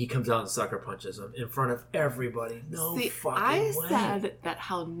way he comes out and sucker punches him in front of everybody. No fucking I way. said that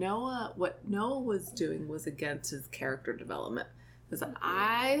what Noah was doing was against his character development. Because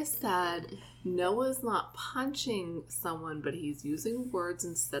I said Noah's not punching someone, but he's using words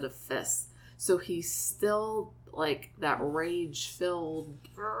instead of fists. So he's still like that rage-filled,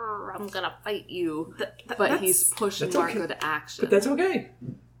 I'm gonna fight you. But he's pushing that's Marco okay. to action. But that's okay.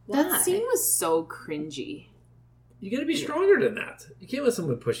 Why? That scene was so cringy. You gotta be stronger than that. You can't let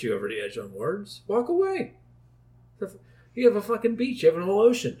someone push you over the edge on words. Walk away. You have a fucking beach. You have a whole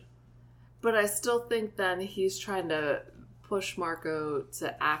ocean. But I still think then he's trying to push Marco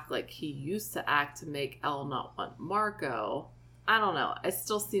to act like he used to act to make Elle not want Marco. I don't know. It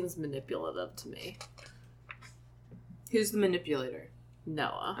still seems manipulative to me. Who's the manipulator?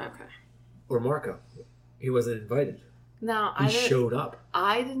 Noah. Okay. Or Marco. He wasn't invited. Now, He showed up.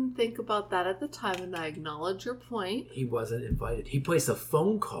 I didn't think about that at the time, and I acknowledge your point. He wasn't invited. He placed a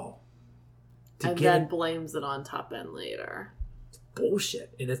phone call to And get then blames it on Top End later.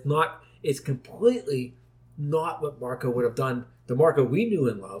 bullshit. And it's completely not what Marco would have done. The Marco we knew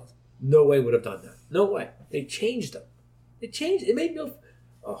and loved, no way would have done that. No way. They changed him. It made no...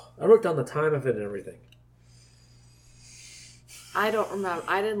 Oh, I wrote down the time of it and everything. I don't remember.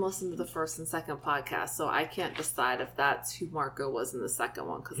 I didn't listen to the first and second podcast, so I can't decide if that's who Marco was in the second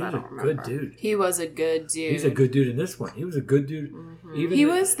one, because He I was don't a remember. good dude. He was a good dude. He's a good dude in this one. He was a good dude. Mm-hmm. Even He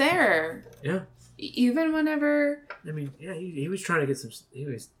was there. Yeah. Even whenever... I mean, yeah, he was trying to get some... He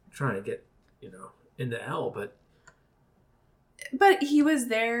was trying to get, into L, but... But he was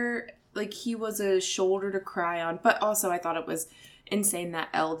there, like, he was a shoulder to cry on. But also, I thought it was insane that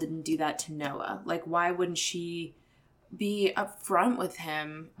Elle didn't do that to Noah. Like, why wouldn't she be upfront with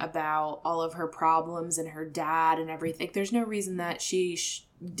him about all of her problems and her dad and everything? There's no reason that she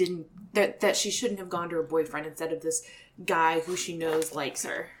didn't... That she shouldn't have gone to her boyfriend instead of this guy who she knows likes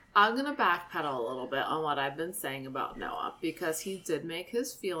her. I'm going to backpedal a little bit on what I've been saying about Noah, because he did make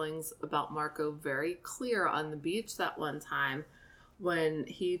his feelings about Marco very clear on the beach that one time when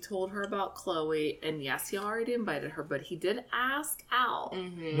he told her about Chloe. And yes, he already invited her, but he did ask Al.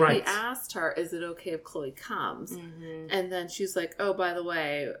 Mm-hmm. Right. He asked her, is it okay if Chloe comes? Mm-hmm. And then she's like, oh, by the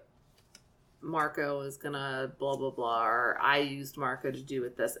way, Marco is going to blah, blah, blah, or I used Marco to do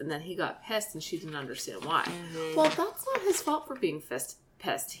with this. And then he got pissed and she didn't understand why. Mm-hmm. Well, that's not his fault for being pissed.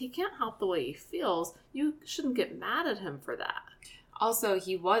 He can't help the way he feels. You shouldn't get mad at him for that. Also,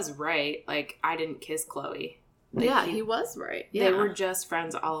 he was right. Like, I didn't kiss Chloe. Like, Yeah, he was right. Yeah. They were just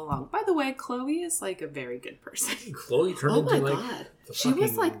friends all along. By the way, Chloe is like a very good person. Chloe turned Oh my into, god. the She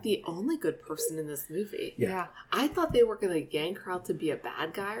was fucking- like the only good person in this movie. Yeah. I thought they were going to yank her out to be a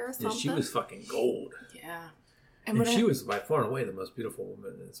bad guy or Yeah, something. she was fucking gold. Yeah. And she was by far and away the most beautiful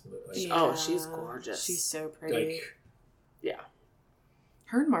woman in this movie. Like, Yeah. Oh, she's gorgeous. She's so pretty. like, Yeah.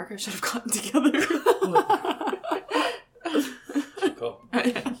 Her and Marco should have gotten together. cool.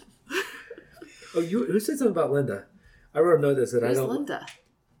 Oh, who said something about Linda? I wrote a note that said, Who's I don't... Linda?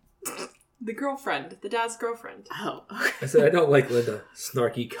 The girlfriend. The dad's girlfriend. Oh, okay. I said, I don't like Linda.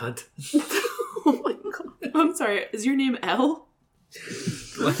 Snarky cunt. Oh my god. I'm sorry. Is your name Elle?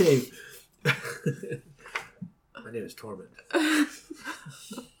 My name... My name is Tormund.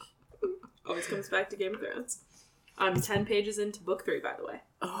 Always comes back to Game of Thrones. I'm 10 pages into book 3, by the way.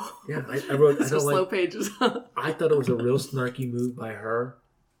 Oh. Yeah, I wrote, I These are don't slow like... pages. I thought it was a real snarky move by her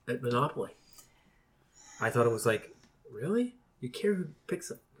at Monopoly. I thought it was like, really? You care who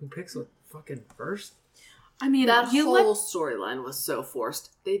picks a fucking first? I mean, That you whole storyline was so forced.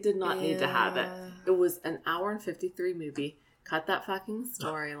 They did not need to have it. Yeah. It was an hour and 53 movie. Cut that fucking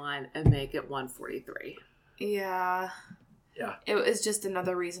storyline and make it 143. Yeah. Yeah. It was just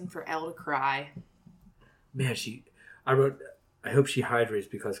another reason for Elle to cry. Man, I wrote, I hope she hydrates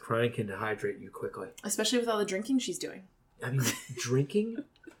because crying can dehydrate you quickly. Especially with all the drinking she's doing. I mean, drinking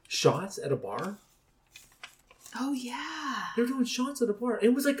shots at a bar? Oh, yeah. They're doing shots at a bar.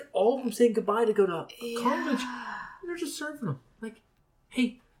 It was like all of them saying goodbye to go to college. Yeah. They're just serving them. Like,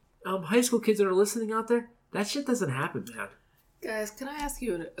 hey, high school kids that are listening out there, that shit doesn't happen, man. Guys, can I ask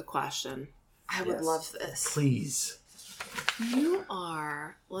you a question? I would Yes. love this. Please. You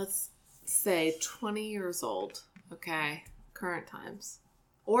are, let's say, 20 years old, okay? Current times.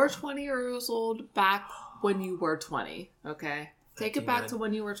 Or 20 years old back when you were 20, okay? Take it back to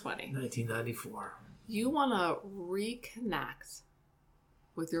when you were 20. 1994. You want to reconnect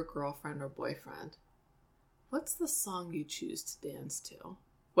with your girlfriend or boyfriend. What's the song you choose to dance to?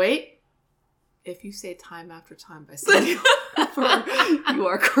 Wait. If you say Time After Time by Cindy Lauper, you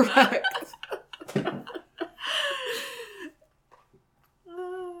are correct.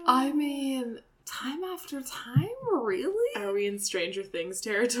 I mean, Time After Time? Really? Are we in Stranger Things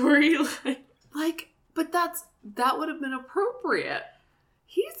territory? But that would have been appropriate.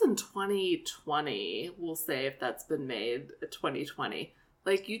 He's in 2020. We'll say if that's been made 2020.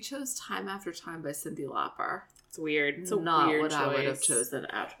 Like, you chose Time After Time by Cyndi Lauper. It's weird. It's not weird what choice. I would have chosen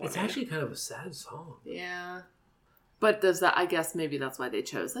at 20. It's actually kind of a sad song. Yeah. But does that? I guess maybe that's why they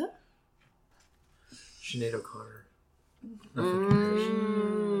chose it. Sinead O'Connor.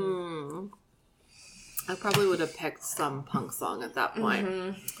 I probably would have picked some punk song at that point.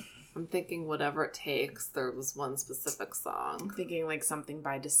 Mm-hmm. I'm thinking Whatever It Takes. There was one specific song. I'm thinking like something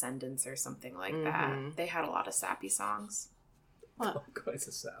by Descendants or something like that. They had a lot of sappy songs. What? Oh, God, it's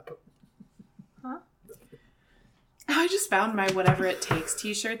a sap. Huh? I just found my Whatever It Takes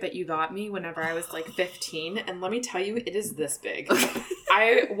t-shirt that you got me whenever I was like 15, and let me tell you, it is this big.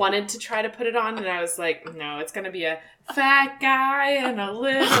 I wanted to try to put it on, and I was like, no, it's going to be a fat guy in a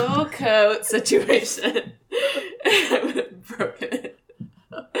little coat situation. I would have broken it.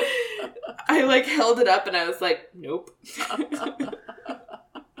 I like held it up, and I was like, nope.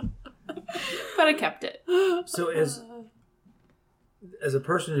 But I kept it. So as a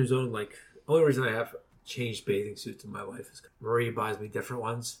person who's owned, like, the only reason I have changed bathing suits in my life is Marie buys me different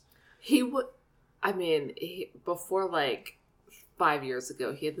ones. He would. I mean, before like 5 years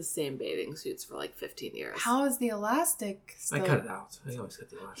ago, he had the same bathing suits for like 15 years. How is the elastic still? I cut it out. I always cut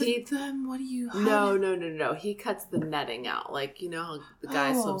the elastic. Then what do you... No. He cuts the netting out. Like, you know how the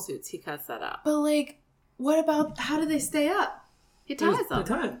guys' swimsuits, he cuts that out. But like, what about... How do they stay up? He ties them.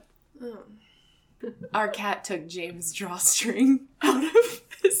 Time. Our cat took James' drawstring out of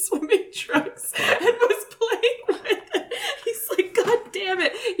his swimming trunks and was playing with it. He's like, God damn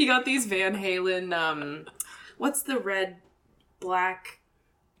it. He got these Van Halen, what's the red, black,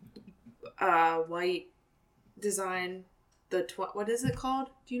 white design? What is it called?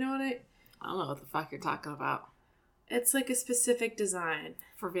 Do you know what I don't know what the fuck you're talking about. It's like a specific design.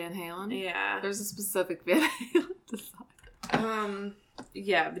 For Van Halen? Yeah. There's a specific Van Halen design.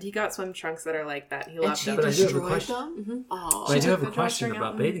 Yeah, but he got swim trunks that are like that. He loved them. But I do have a Destroyed question. them? Mm-hmm. Oh. But I do have a the question drawstring out about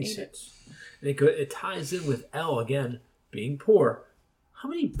and bathing ate suits. And it ties in with Elle again, being poor. How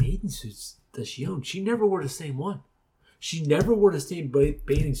many bathing suits does she own? She never wore the same one. She never wore the same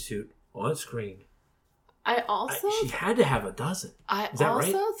bathing suit on screen. She had to have a dozen. I Is that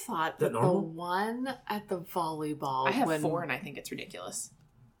also right? thought that that the normal? one at the volleyball. I have 4 and I think it's ridiculous.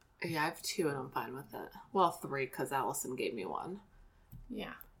 Yeah, I have 2 and I'm fine with it. Well, 3 because Allison gave me one.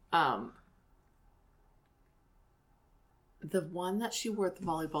 Yeah. The one that she wore at the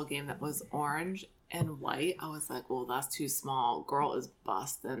volleyball game that was orange and white, I was like, well, that's too small. Girl is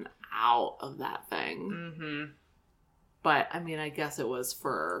busting out of that thing. Mm-hmm. But, I mean, I guess it was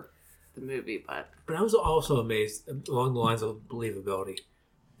for the movie, but... But I was also amazed, along the lines of believability,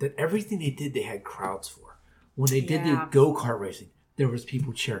 that everything they did, they had crowds for. When they did the go-kart racing, there was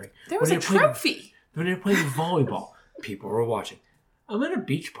people cheering. There was a trophy. When they were playing volleyball, people were watching. I'm at a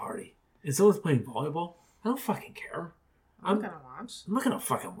beach party, and someone's playing volleyball. I don't fucking care. I'm gonna watch. I'm not gonna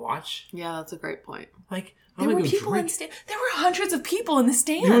fucking watch. Yeah, that's a great point. Like, There were people in stands. There were hundreds of people in the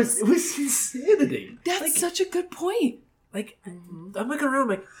stands. It was insanity. That's such a good point. Like, I'm looking around,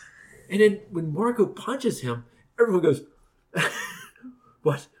 like, and then when Marco punches him, everyone goes,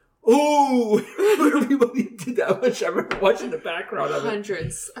 "What? Oh!" Everybody did that much. I remember watching the background of it.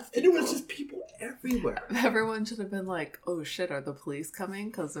 Hundreds of And people. it was just people everywhere. Everyone should have been like, oh shit, are the police coming?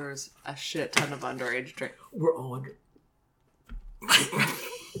 Because there's a shit ton of underage drink. We're all under.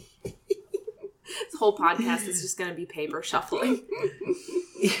 This whole podcast is just going to be paper shuffling.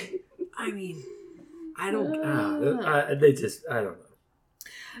 I mean, I don't. They just. I don't know.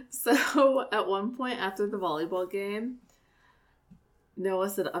 So at one point after the volleyball game, Noah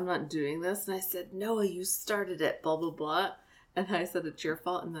said, I'm not doing this. And I said, Noah, you started it, blah, blah, blah. And I said, it's your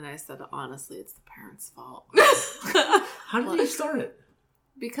fault. And then I said, honestly, it's the parents' fault. How did he start it?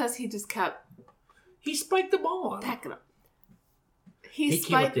 Because he just kept He spiked the ball on him. pecking him. He He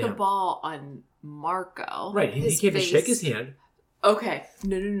came up spiked to the him. ball on Marco. Right. He came to shake his hand. Okay.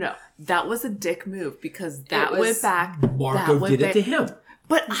 No. That was a dick move because that went back. Marco that went did it back. to him.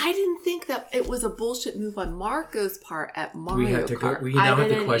 But I didn't think that it was a bullshit move on Marco's part at Mario We have to go. Kart. We now have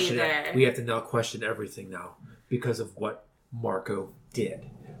to didn't question either. it. We have to now question everything now because of what Marco did.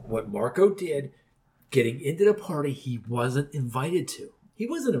 What Marco did, getting into the party he wasn't invited to. He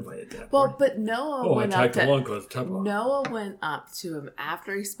wasn't invited to that Well, party. but Noah Oh, I went up tagged to along because Teflon. Noah went up to him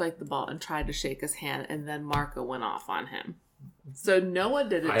after he spiked the ball and tried to shake his hand, and then Marco went off on him. So Noah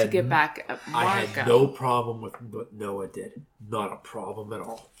did it to get back at Marco. I had no problem with what Noah did. Not a problem at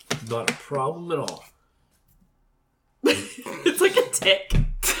all. Not a problem at all. It's like a tick.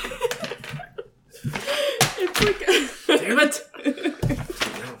 It's like Damn it!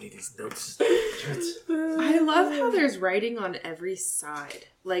 I don't need these notes. I love how there's writing on every side,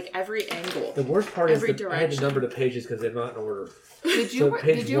 like every angle. The worst part is Every that I had to number the pages because they're not in order. Did you So work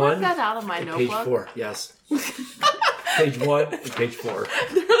page work one that out of my and notebook? Page 4, yes. Page 1 and page 4.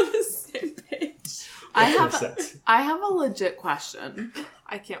 They're on the same page. I have a legit question.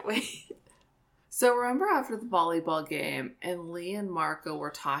 I can't wait. So remember after the volleyball game and Lee and Marco were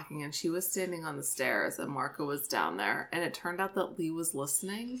talking and she was standing on the stairs and Marco was down there and it turned out that Lee was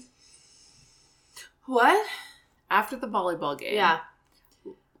listening? What? After the volleyball game. Yeah.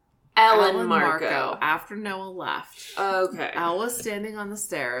 Elle and Marco. after Noah left. Okay. Elle was standing on the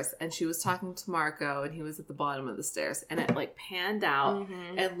stairs and she was talking to Marco and he was at the bottom of the stairs and it like panned out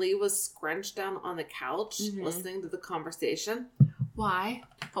and Lee was scrunched down on the couch listening to the conversation. Why?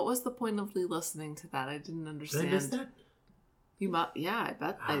 What was the point of Lee listening to that? I didn't understand. Did I miss that? You must, yeah, I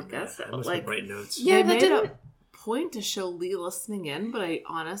bet. I guess I so. must Like, have written notes. Yeah, they that made didn't. a point to show Lee listening in, but I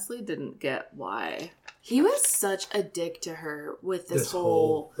honestly didn't get why. He was such a dick to her with The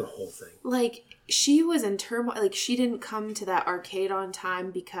whole thing. like, she was in turmoil. Like, she didn't come to that arcade on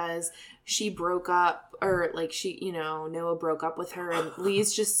time because she broke up, or like Noah broke up with her, and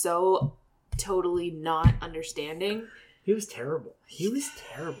Lee's just so totally not understanding. He was terrible.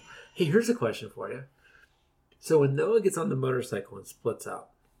 Hey, here's a question for you. So when Noah gets on the motorcycle and splits out,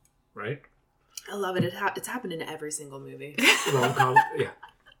 right? I love it. It's happened in every single movie. Rom-com, yeah.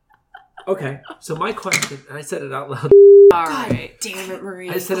 Okay, so my question, and I said it out loud. All God right. damn it, Marie.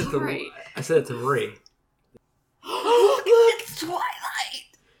 I said it to Marie. Look, it's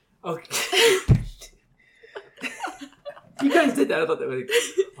Twilight. Okay. You guys did that. I thought that was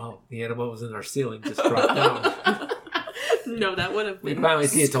the animal was in our ceiling, just dropped down. No, that would have We been finally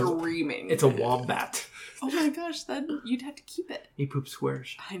see screaming. it's a wombat. Oh my gosh, then you'd have to keep it. He poops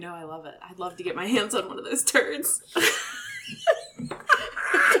squares. I know, I love it. I'd love to get my hands on one of those turds.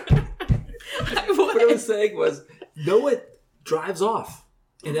 What I was saying was, Noah drives off,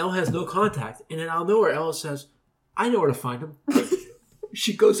 and Elle has no contact. And then out of nowhere, Elle says, I know where to find him.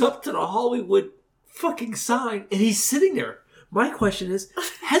 She goes up to the Hollywood fucking sign, and he's sitting there. My question is,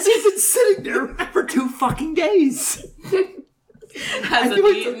 has he been sitting there for 2 fucking days? Hasn't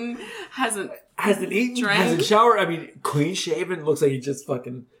eaten, hasn't eaten, drank. hasn't showered. I mean, clean shaven. Looks like he just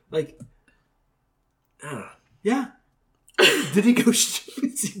fucking, like, yeah. Did he go?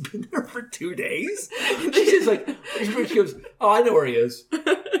 Has he been there for 2 days? She's like, she goes, oh, I know where he is,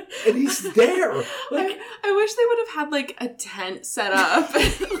 and he's there. Like, I wish they would have had like a tent set up,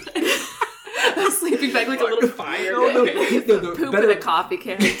 a sleeping bag, like a little fire. no, Poop in a coffee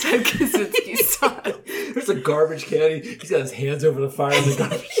can. Ted Kaczynski style. There's a garbage can. He's got his hands over the fire in the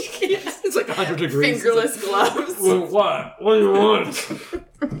garbage can. It's like 100 degrees. Fingerless gloves. Well, what? What do you want?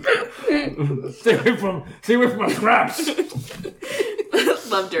 Stay away from my scraps.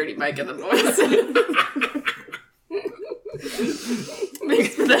 Love Dirty Mike in the voice.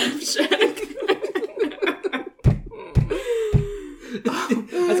 Makes for that shack.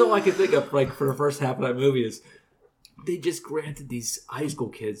 That's all I can think of, like, for the first half of that movie is they just granted these high school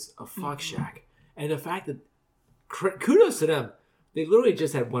kids a fuck shack. And the fact that, kudos to them, they literally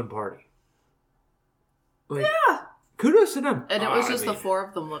just had one party. Like, yeah. Kudos to them. And it was just the 4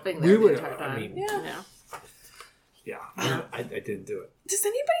 of them living there the entire time. Yeah, I didn't do it. Does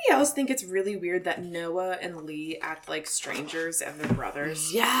anybody else think it's really weird that Noah and Lee act like strangers and they're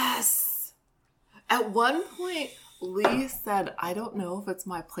brothers? Yes. At one point, Lee said, I don't know if it's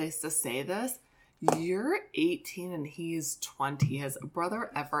my place to say this. You're 18 and he's 20. Has a brother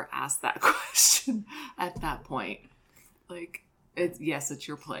ever asked that question at that point? Like, it's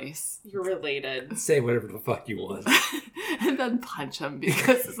your place. You're related. Say whatever the fuck you want. And then punch him,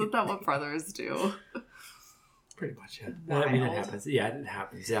 because isn't that what brothers do? Pretty much, yeah. I mean, it happens. Yeah, it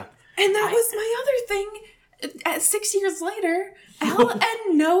happens, yeah. And that was my other thing. At 6 years later, Elle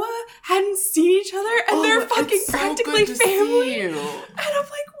and Noah hadn't seen each other, and they're fucking practically family. And I'm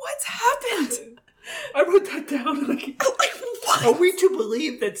like, what's happened? I wrote that down. Like, what? Are we to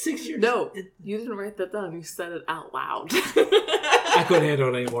believe that 6 years? No, you didn't write that down. You said it out loud. I couldn't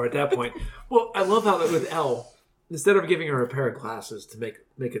handle it anymore at that point. Well, I love how that with Elle, instead of giving her a pair of glasses to make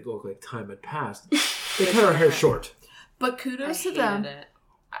it look like time had passed, they cut her hair short. But kudos to them. It.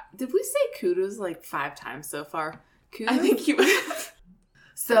 Did we say kudos like 5 times so far? Kudos? I think you have.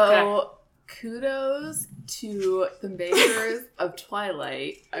 So, kudos to the makers of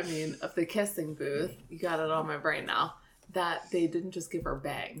Twilight. I mean, of the kissing booth. You got it on my brain now. that they didn't just give her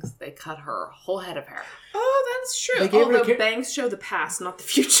bangs; they cut her whole head of hair. Oh, that's true. They gave her Although bangs show the past, not the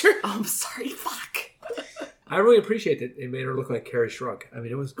future. Oh, I'm sorry. Fuck. I really appreciate that they made her look like Carrie Strug. I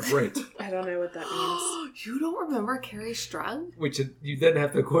mean, it was great. I don't know what that means. You don't remember Carrie Strug? Which you then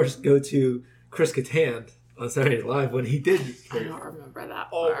have to, of course, go to Chris Kattan on Saturday Night Live when he did. I don't remember that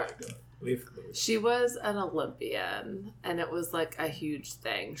Oh part. my god. She was an Olympian, and it was like a huge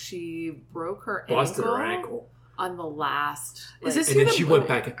thing. She broke her Busted her ankle. on the last. Is this And then who she went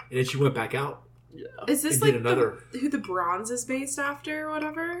back. And then she went back out. Yeah. Is this and like did another. who the Bronze is based after or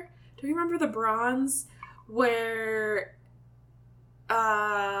whatever? Do you remember the Bronze where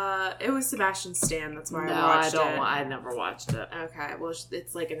it was Sebastian Stan? That's why No, I watched I don't. it. I never watched it. Okay, well,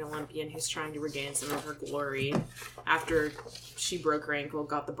 it's like an Olympian who's trying to regain some of her glory after she broke her ankle,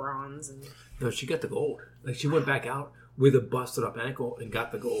 got the bronze, and No, she got the gold. Like she went back out with a busted up ankle and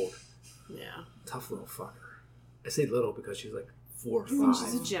got the gold. Yeah. Tough little fucker. I say little because she's like 4 or 5.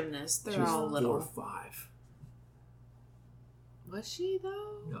 she's a gymnast. They're She was all 4 little. or 5. Was she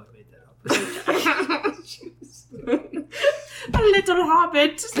though? No, I made that up. A little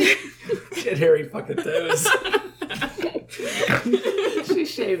hobbit. She had hairy fucking toes. She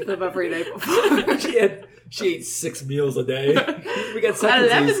shaved them every day before. She ate 6 meals a day. We got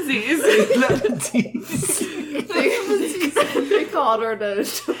seconds. They called her to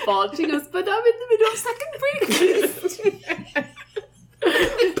fall. She goes, but I'm in the middle of second breakfast.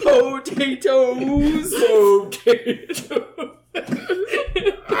 Potatoes.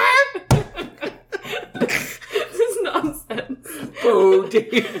 This is nonsense.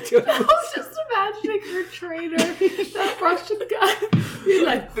 Potatoes. I was just imagining her trainer, that Russian guy, being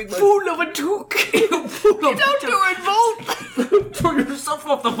like, Fool number 2. You don't do it, Volt. Turn yourself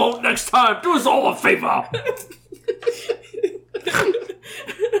off the boat next time. Do us all a favor.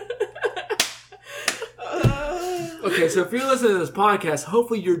 Okay, so if you're listening to this podcast,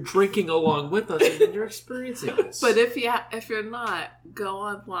 hopefully you're drinking along with us and then you're experiencing this. But if you're not, go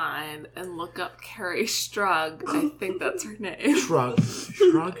online and look up Carrie Strug. I think that's her name.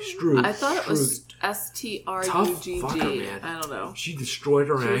 Strug. I thought it was S-T-R-U-G-G. Tough fucker, man. I don't know. She destroyed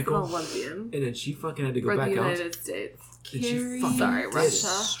her She was an ankle, Olympian and then she fucking had to go for the back out. United States. And she fucking Sorry, did.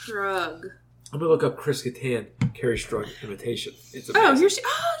 Russia. Shrug. I'm gonna look up Chris Kattan, Carrie Strug imitation. It's Oh, amazing. here she.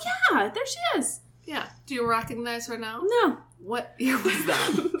 Oh, yeah, there she is. Yeah. Do you recognize her now? No, What year was that?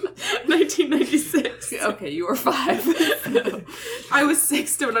 1996. Okay, you were 5. I was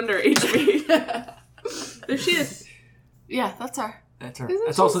 6, don't underage me. There she is. Yeah, that's her. That's her. Isn't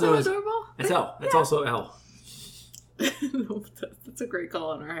That's she also so known as. adorable? That's L. That's also L. No, that's a great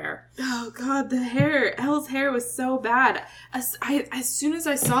call on her hair. Oh God, the hair. Elle's hair was so bad. As soon as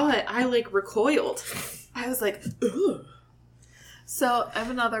I saw it, I like recoiled. I was like, ugh. So, I have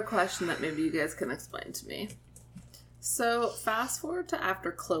another question that maybe you guys can explain to me. So, fast forward to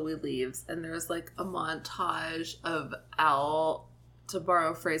after Chloe leaves, and there's like a montage of Elle, to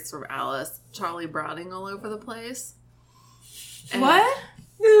borrow a phrase from Alice, Charlie Browning all over the place. And What?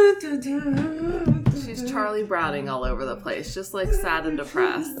 She's Charlie Browning all over the place, just like sad and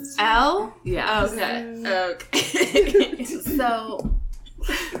depressed. Elle? Yeah. Okay. So,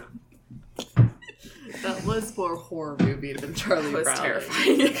 that was more horror movie than Charlie That was Browning.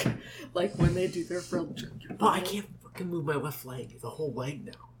 terrifying. Like when they do their film. Well, I can't fucking move my left leg. The whole leg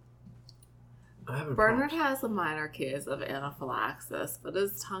now. I'm having Bernard problems. has a minor case of anaphylaxis, but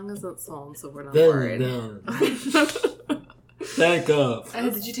his tongue isn't swollen, so we're not No, worried. no. Thank God.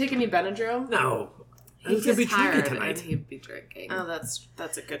 Did you take any Benadryl? No. I He's was gonna be just drinking tired tonight. and he'd be drinking. Oh, that's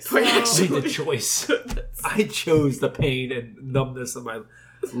a good So- point. I Actually, made the choice. I chose the pain and numbness of my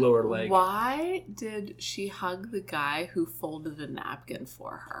lower leg. Why did she hug the guy who folded a napkin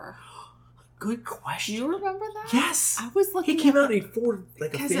for her? Good Do question. you remember that? Yes. I was He looking came at out and he folded like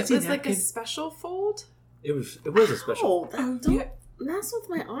a because fancy it was like napkin. a special fold. It was a special. Don't mess with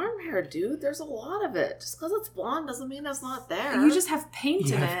my arm hair, dude. There's a lot of it. Just because it's blonde doesn't mean it's not there. You just have paint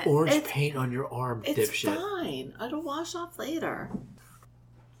You in have it. orange It's- paint on your arm, It's dipshit. fine. It'll wash off later.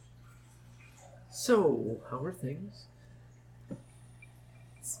 So, how are things?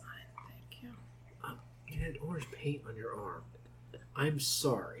 It's fine, thank you. You had orange paint on your arm. I'm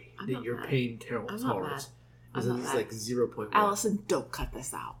sorry I'm that not your mad. pain I'm not tolerance mad. is I'm not mad. like 0.1. Allison, don't cut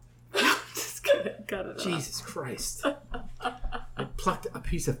this out. Just kidding. Cut it out. Jesus Christ. I plucked a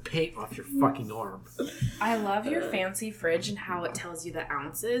piece of paint off your fucking arm. I love your fancy fridge and how it tells you the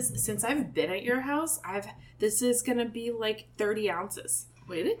ounces. Since I've been at your house, this is gonna be like 30 ounces.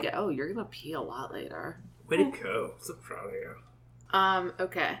 Way to go. You're going to pee a lot later. Way to go. So proud of you.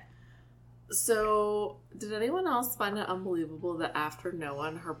 Okay. So, did anyone else find it unbelievable that after Noah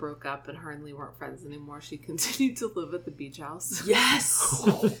and her broke up and her and Lee weren't friends anymore, she continued to live at the beach house? Yes.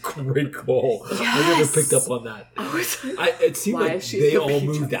 Oh, great call. I Yes. never picked up on that. It seemed Why like is she they at the all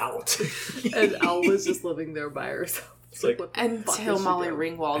beach moved out. And Elle was just living there by herself. It's like, what the fuck Until is she Molly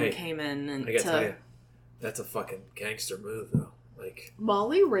doing? Ringwald Hey, came in and I gotta tell you, that's a fucking gangster move, though. Like,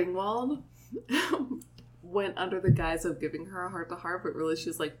 Molly Ringwald went under the guise of giving her a heart-to-heart, but really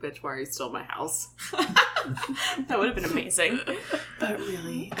she's like, bitch, why are you still in my house? that would have been amazing. But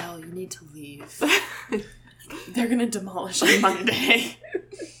really, Elle, you need to leave. They're gonna demolish on Monday.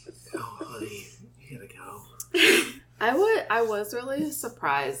 oh, honey, you gotta go. I was really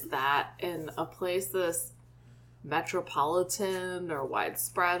surprised that in a place this metropolitan or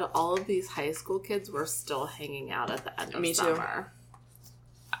widespread, all of these high school kids were still hanging out at the end of Me too. summer.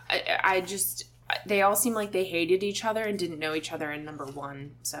 They all seemed like they hated each other and didn't know each other in number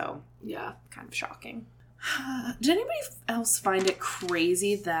one, so Yeah. kind of shocking. Did anybody else find it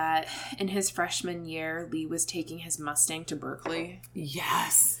crazy that in his freshman year, Lee was taking his Mustang to Berkeley?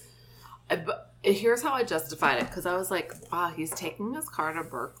 Yes. But here's how I justified it, because I was like, wow, he's taking his car to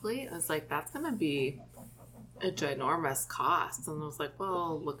Berkeley. I was like, that's going to be a ginormous cost. And I was like,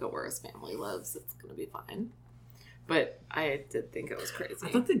 well, look at where his family lives. It's going to be fine. But I did think it was crazy. I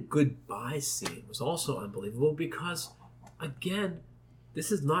thought the goodbye scene was also unbelievable because, again,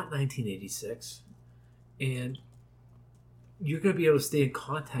 this is not 1986, and you're going to be able to stay in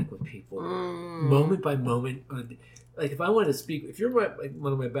contact with people moment by moment. Like, if I want to speak, if you're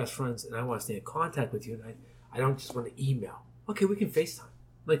one of my best friends and I want to stay in contact with you, and I don't just want to email, okay, we can FaceTime.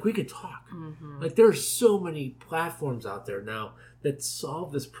 Like, we can talk. Mm-hmm. Like, there are so many platforms out there now that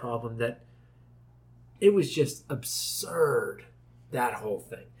solve this problem that it was just absurd, that whole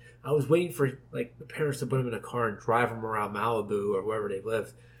thing. I was waiting for, like, the parents to put them in a car and drive them around Malibu or wherever they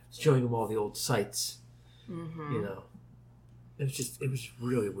live, showing them all the old sites, Mm-hmm. you know. It was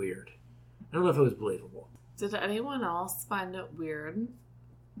really weird. I don't know if it was believable. Did anyone else find it weird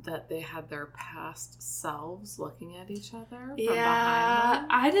that they had their past selves looking at each other from behind them?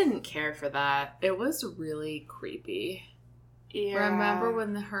 I didn't care for that. It was really creepy. Yeah. Remember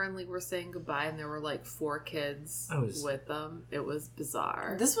when her and Lee were saying goodbye and there were like 4 kids I was- with them? It was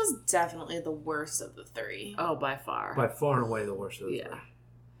bizarre. This was definitely the worst of the 3. Oh, by far. By far and away the worst of the Yeah. three.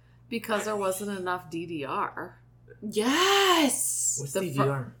 Because there wasn't enough DDR. Yes! What's The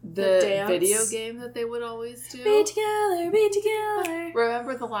DDR? The dance? video game that they would always do. Be together, be together.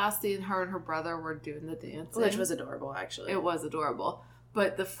 Remember the last scene her and her brother were doing the dancing? Which was adorable, actually. It was adorable.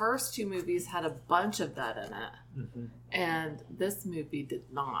 But the first 2 movies had a bunch of that in it. Mm-hmm. And this movie did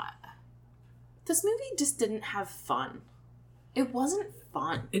not. This movie just didn't have fun. It wasn't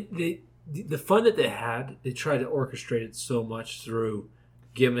fun. The fun that they had, they tried to orchestrate it so much through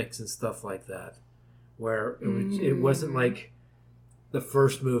gimmicks and stuff like that, where it wasn't like the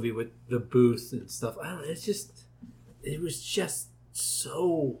first movie with the booth and stuff. I don't know. It was just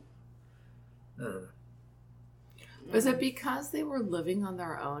so. I don't know. Was it because they were living on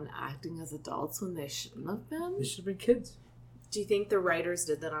their own, acting as adults when they shouldn't have been? They should have been kids. Do you think the writers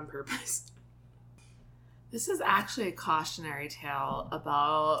did that on purpose? This is actually a cautionary tale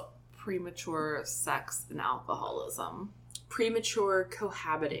about premature sex and alcoholism. Premature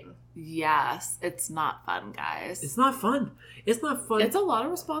cohabiting. Yes, it's not fun, guys. It's not fun. It's not fun. It's a lot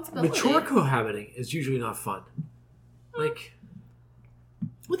of responsibility. Mature cohabiting is usually not fun. Like,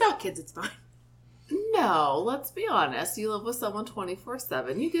 Without kids, it's fine. No, let's be honest. You live with someone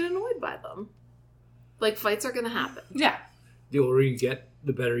 24/7. You get annoyed by them. Like, fights are going to happen. Yeah. the older you get,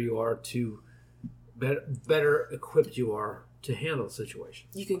 the better you are to better equipped you are to handle the situation.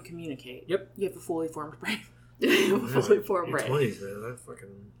 You can communicate. Yep. You have a fully formed brain. Fully formed Your brain. 20s, man. That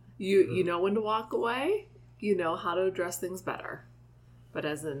fucking. You know when to walk away. You know how to address things better. But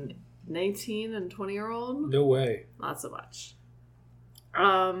as a 19 and 20-year-old, No way. not so much.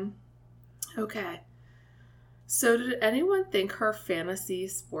 Okay. So did anyone think her fantasy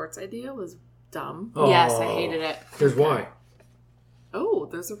sports idea was dumb? Oh. Yes, I hated it. Here's why. Oh,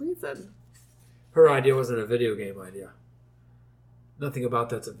 there's a reason. Her idea wasn't a video game idea. Nothing about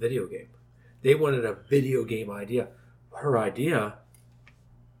that's a video game. They wanted a video game idea. Her idea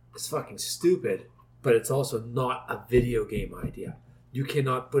is fucking stupid, but it's also not a video game idea. You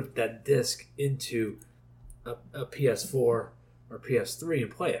cannot put that disc into a PS4 or PS3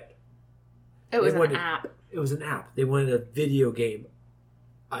 and play it. It was They an wanted- app. It was an app. They wanted a video game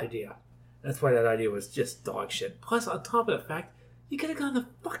idea. That's why that idea was just dog shit. Plus, on top of the fact, you could have gone to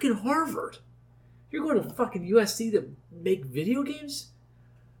fucking Harvard. You're going to fucking USC to make video games?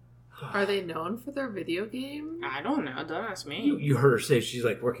 Are they known for their video game? I don't know. Don't ask me. You heard her say she's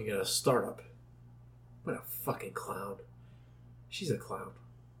like working at a startup. What a fucking clown. She's a clown.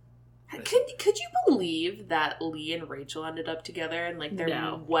 Could you believe that Lee and Rachel ended up together and like their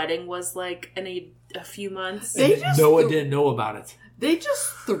No. wedding was like in a few months? They And just Noah threw- didn't know about it. They just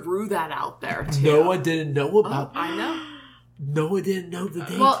threw that out there, too. Noah didn't know about I know. Noah didn't know the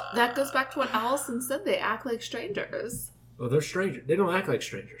date. Well, that goes back to what Allison said. They act like strangers. Well, they're strangers. They don't act like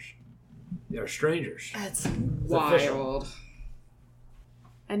strangers. They are strangers. That's official.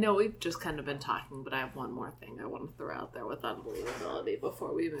 I know we've just kind of been talking, but I have one more thing I want to throw out there with unbelievability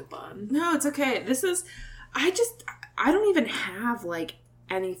before we move on. No, it's okay. I don't even have like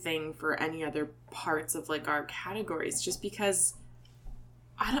anything for any other parts of like our categories just because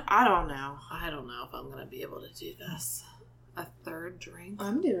I don't know. I don't know if I'm going to be able to do this. A third drink?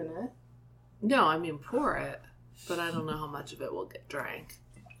 I'm doing it. No, I mean pour it, but I don't know how much of it will get drank.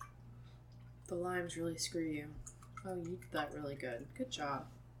 The limes really screw you. Oh, you did that really good. Good job.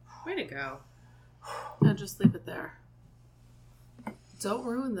 Way to go. No, just leave it there. Don't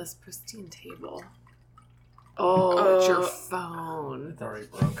ruin this pristine table. Oh, it's your phone. It's already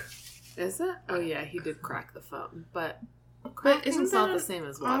broke. Is it? Oh yeah, he did crack the phone, but But cracking's isn't not that the an same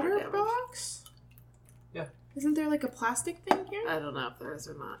as water damage. OtterBox? Yeah. Isn't there like a plastic thing here? I don't know if there is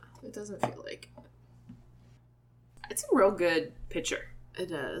or not. It doesn't feel like. It's a real good picture. It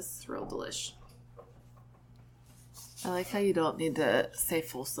is. It's real delish. I like how you don't need to say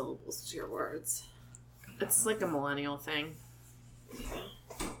full syllables to your words. It's like a millennial thing.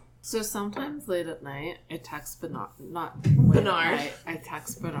 So sometimes late at night, I text Bernard. I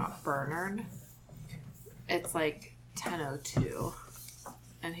text Bernard. It's like 10:02,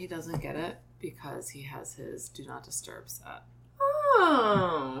 and he doesn't get it because he has his Do Not Disturb set.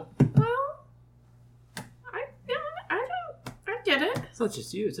 Oh. Well, I get it. It's not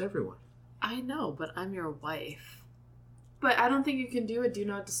just you, it's everyone. I know, but I'm your wife. But I don't think you can do a do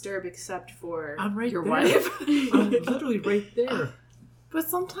not disturb except for I'm right Your there. wife? I'm literally right there. But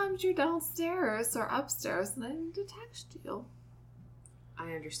sometimes you're downstairs or upstairs, and I need to text you.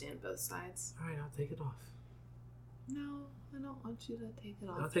 I understand both sides. All right, I'll take it off. No, I don't want you to take it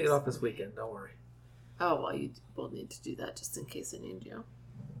off. I'll take it off this weekend. Don't worry. Oh, well, you will need to do that just in case I need you.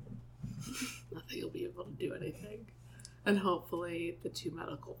 Not that you'll be able to do anything. And hopefully the two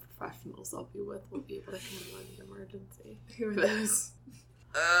medical professionals I'll be with will be able to handle any emergency. Who are those?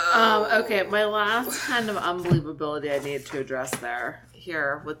 Okay, my last kind of unbelievability I need to address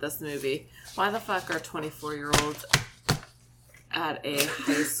here with this movie. Why the fuck are 24-year-olds at a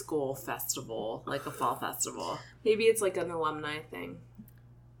high school festival, like a fall festival? Maybe it's like an alumni thing.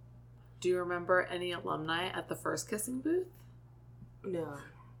 Do you remember any alumni at the first kissing booth? No.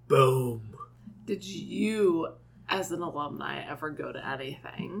 Boom. Did you, as an alumni, ever go to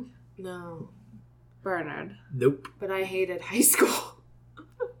anything? No. Bernard, Nope. But I hated high school.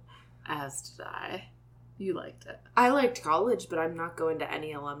 as did I. You liked it. I liked college, but I'm not going to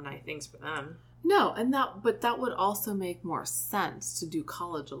any alumni things for them. No, but that would also make more sense to do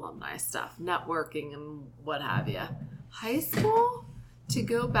college alumni stuff, networking and what have you. High school? To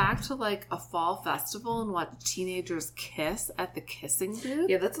go back to like a fall festival and watch teenagers kiss at the kissing booth?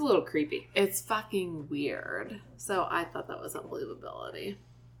 Yeah, that's a little creepy. It's fucking weird. So I thought that was unbelievability.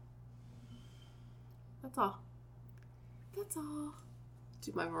 That's all. That's all.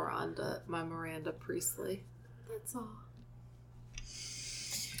 Do my Miranda Priestley. That's all.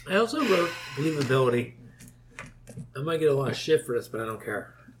 I also wrote believability. I might get a lot of shit for this, but I don't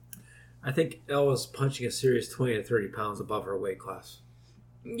care. I think Ella's punching a serious 20 to 30 pounds above her weight class.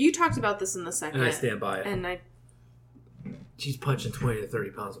 You talked about this in the second. And I stand by it. And She's punching 20 to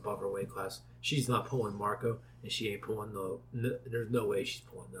 30 pounds above her weight class. She's not pulling Marco, and she ain't pulling there's no way she's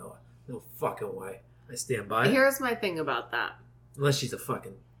pulling Noah. No fucking way. I stand by it. Here's my thing about that. Unless she's a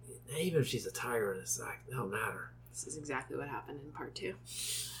fucking... Even if she's a tiger in a sack, it don't matter. this is exactly what happened in part 2.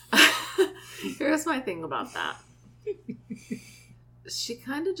 Here's my thing about that. She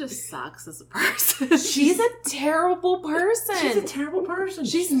kind of just sucks as a person. She's a terrible person. She's a terrible person.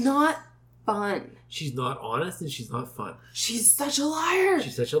 She's not fun. She's not honest and she's not fun. She's such a liar.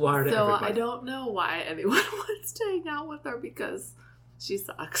 She's such a liar to So everybody. I don't know why anyone wants to hang out with her because she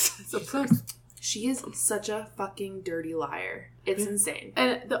sucks as a person. She is such a fucking dirty liar. It's insane.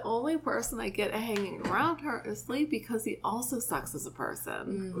 And the only person I get hanging around her is Lee because he also sucks as a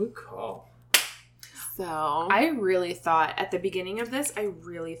person. Good call. So I really thought, at the beginning of this, I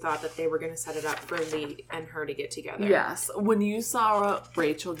really thought that they were going to set it up for Lee and her to get together. yes, when you saw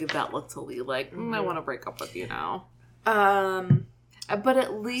Rachel give that look to Lee, like, I want to break up with you now. But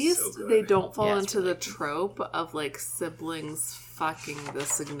at least So good. they don't fall Yeah, it's into the trope of like siblings fucking the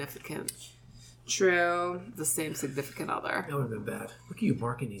same significant other. That would have been bad. Look at you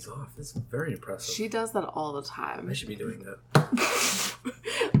marking these off. That's very impressive. She does that all the time. I should be doing that.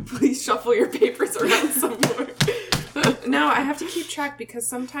 Please shuffle your papers around some more. No, I have to keep track because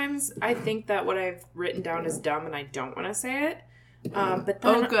sometimes I think that what I've written down is dumb and I don't want to say it. But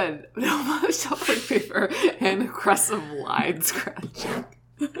then good. No, shuffling paper and aggressive line scratching.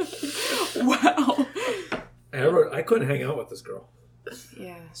 Wow. I couldn't hang out with this girl.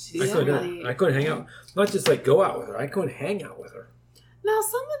 Yeah, I couldn't hang out. Not just like go out with her. I couldn't hang out with her. Now,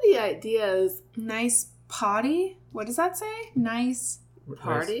 some of the ideas... Nice potty? What does that say? Nice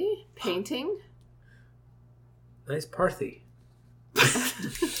party? Painting? Nice party. I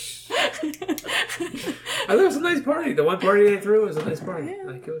thought it was a nice party. The one party they threw was a nice party. Yeah,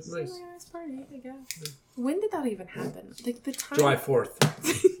 like it was nice. A nice party, I guess. When did that even happen? Like the time? July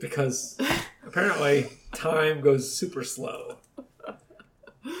 4th. Because apparently time goes super slow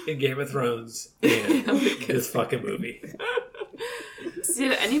in Game of Thrones and this fucking movie.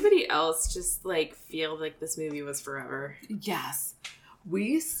 Did anybody else just like feel like this movie was forever? Yes.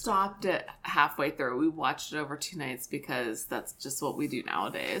 We stopped it halfway through. We watched it over 2 nights because that's just what we do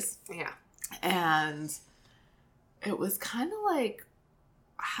nowadays. Yeah. And it was kind of like,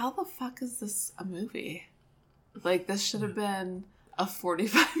 how the fuck is this a movie? Like, this should have been a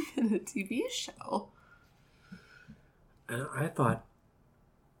 45-minute TV show. And I thought,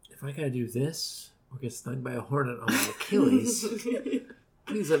 if I gotta do this or get stung by a hornet on my Achilles,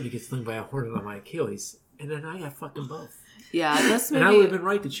 please let me get stung by a hornet on my Achilles. And then I got fucking both. Yeah, this movie... And I would have been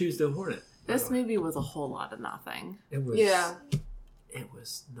right to choose the hornet. This movie was a whole lot of nothing. It was... Yeah. It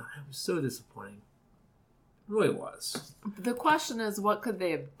was so disappointing. It really was. The question is, what could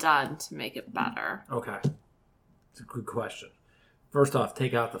they have done to make it better? Okay. It's a good question. First off,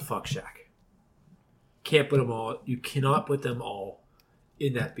 take out the fuck shack. Can't put them all... You cannot put them all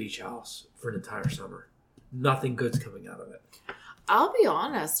in that beach house for an entire summer. Nothing good's coming out of it. I'll be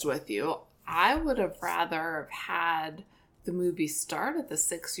honest with you. I would have rather had the movie start at the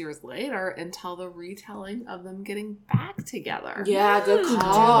 6 years later and tell the retelling of them getting back together. Yeah, good Do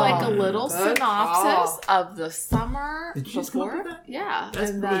call. like a little Good synopsis of the summer Did you just come up before. with that? Yeah.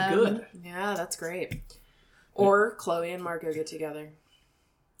 That's and really then- good. Yeah, that's great. Or Chloe and Margot get together.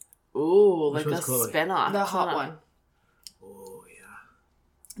 Ooh, Which like a one's Chloe? spin-off. The hot Hold one. Oh,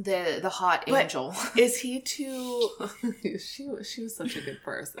 yeah. The hot But- angel. Is he too... she was such a good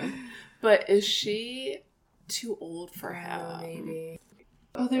person. But is she too old for him? Maybe.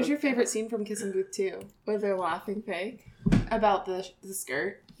 Oh, there's your favorite scene from Kissing Booth 2. Where they're laughing fake? About the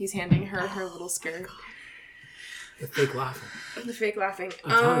skirt. He's handing her her little skirt. The fake laughing. The fake laughing.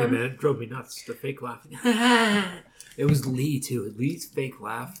 I'm telling you, man, it drove me nuts. The fake laughing. It was Lee, too. Lee's fake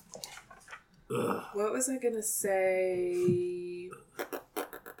laugh. Ugh. What was I going to say?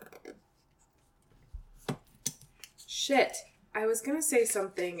 Shit. I was going to say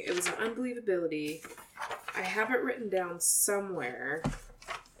something. It was an unbelievability. I have it written down somewhere.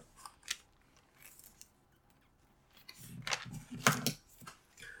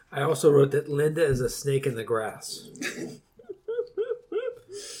 I also wrote that Linda is a snake in the grass.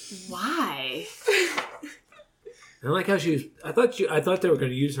 Why? I like how she was. I thought they were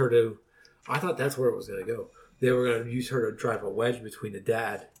going to use her to. I thought that's where it was going to go. They were going to use her to drive a wedge between the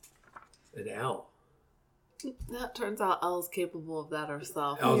dad and Elle. That turns out Elle's capable of that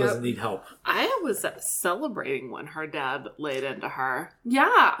herself. Elle doesn't need help. I was celebrating when her dad laid into her.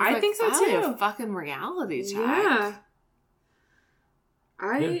 Yeah, I was think so finally too. A fucking reality check. Yeah.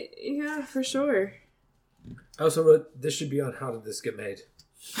 Yeah, for sure. I also wrote, this should be on How Did This Get Made?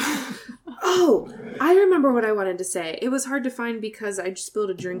 Oh, I remember what I wanted to say. It was hard to find because I just spilled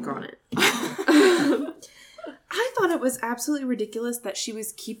a drink on it. I thought it was absolutely ridiculous that she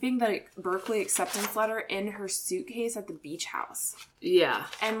was keeping the Berkeley acceptance letter in her suitcase at the beach house. Yeah.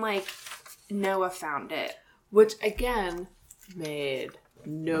 And, like, Noah found it. Which, again, made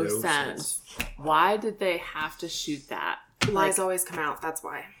no sense. Why did they have to shoot that? Lies always come out, that's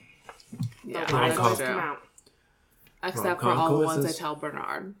why. Yeah, The lies rom-com. always come out. Except for Rom-com all the ones I quizzes. tell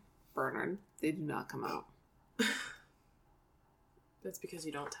Bernard. They do not come out. That's because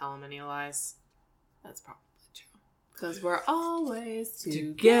you don't tell him any lies. That's probably true. Because we're always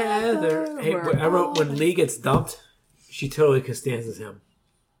Together. Hey, I wrote when Lee gets dumped, she totally Costanzas him.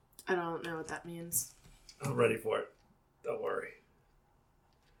 I don't know what that means. I'm ready for it. Don't worry.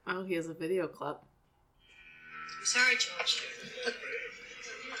 Oh, he has a video clip. I'm sorry, George. But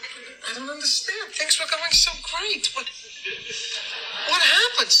I don't understand. Things were going so great. What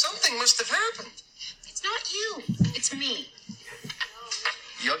happened? Something must have happened. It's not you. It's me.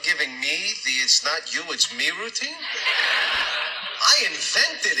 You're giving me the "it's not you, it's me" routine? I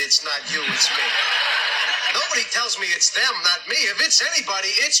invented it's not you, it's me. Nobody tells me it's them, not me. If it's anybody,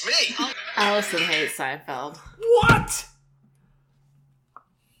 it's me. Allison hates Seinfeld. What?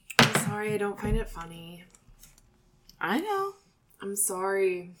 I'm sorry, I don't find it funny. I know. I'm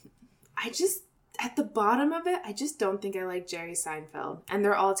sorry. At the bottom of it, I just don't think I like Jerry Seinfeld. And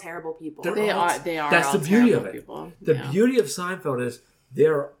they're all terrible people. They're They all- are. They are. That's all the beauty terrible of it. People. The Yeah. beauty of Seinfeld is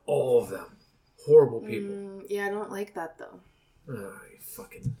they're all of them horrible people. Yeah, I don't like that though. You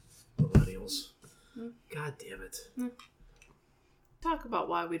fucking millennials. God damn it. Talk about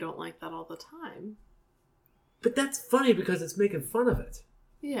why we don't like that all the time. But that's funny because it's making fun of it.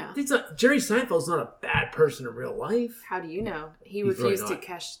 Yeah. It's not, Jerry Seinfeld's not a bad person in real life. How do you know? He He's really refused to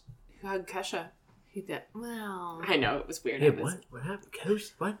not. hug Kesha. He did. Well. I know, it was weird. Hey, I was- what? What happened?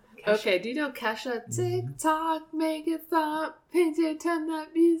 What? Okay, do you know Kesha? Tick tock, make it stop. Painter, turn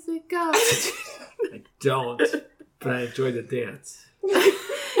that music up. I don't, but I enjoy the dance.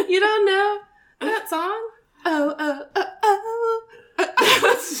 You don't know that song? Oh.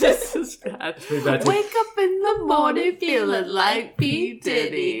 This is bad. Pretty bad too. Wake up in the morning feeling like P.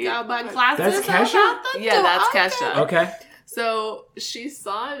 Diddy. Got my glasses That's Kesha? out the Yeah, door. that's Okay. Kesha. Okay. So she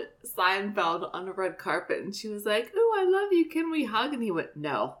saw Seinfeld on a red carpet and she was like, "Ooh, I love you. Can we hug?" And he went,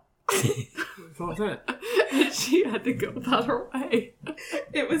 "No." What's wrong with that? And she had to go about her way.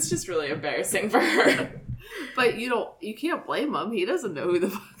 It was just really embarrassing for her. But you can't blame him. He doesn't know who the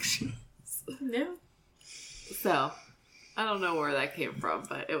fuck she is. No. So I don't know where that came from,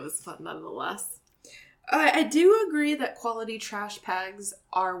 but it was fun nonetheless. I do agree that quality trash bags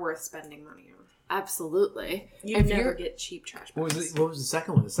are worth spending money on. Absolutely. You If never you're- get cheap trash What bags. was the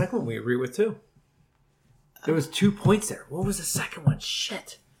second one? The second one we agree with too. There was 2 points there. What was the second one?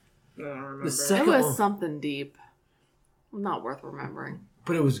 Shit. I don't remember. The It second was one. something deep. Not worth remembering.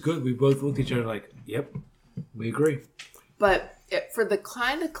 But it was good. We both looked at each other like, yep, we agree. But for the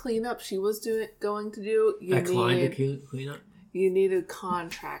kind of cleanup she was going to do, you needed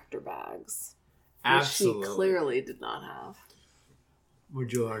contractor bags. Which Absolutely. she clearly did not have.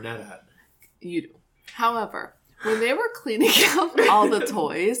 Where'd you learn that at? You do. However, when they were cleaning out all the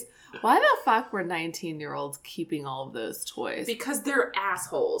toys, why the fuck were 19-year-olds keeping all of those toys? Because they're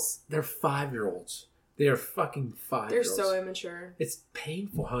assholes. They're 5-year-olds. They are fucking 5-year-olds. They're so immature. It's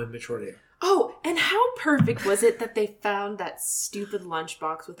painful how immature they are. Oh, and how perfect was it that they found that stupid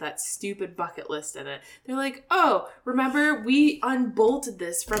lunchbox with that stupid bucket list in it? They're like, oh, remember we unbolted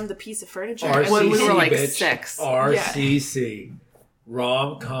this from the piece of furniture. RCC, When we were like bitch. 6. RCC.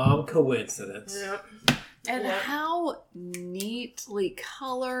 Rom-com coincidence. Yep. And Yeah. how neatly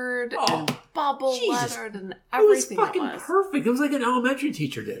colored Oh, and bubble Jesus. lettered and It was everything fucking it was. perfect. It was like an elementary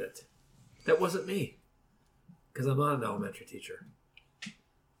teacher did it. That wasn't me. Because I'm not an elementary teacher.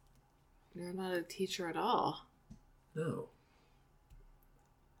 You're not a teacher at all. No.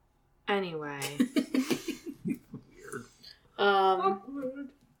 Anyway.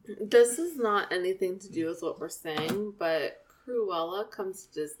 This is not anything to do with what we're saying, but Cruella comes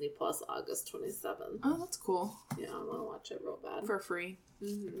to Disney Plus August 27th. Oh, that's cool. Yeah, I want to watch it real bad. For free.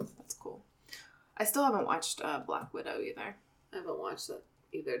 Mm-hmm. That's cool. I still haven't watched Black Widow either. I haven't watched it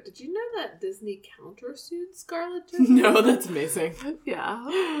either. Did you know that Disney countersued Scarlett Johansson? No, that's amazing.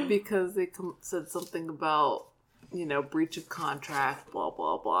 Yeah, because they said something about, breach of contract, blah,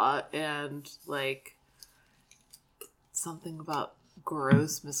 blah, blah, and, something about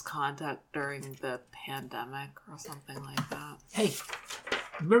gross misconduct during the pandemic or something like that. Hey,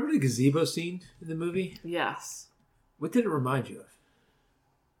 remember the gazebo scene in the movie? Yes. What did it remind you of?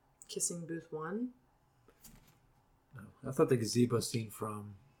 Kissing Booth 1? No, I thought the gazebo scene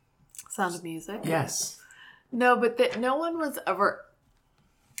from... Sound of Music? Yes. No, but no one was ever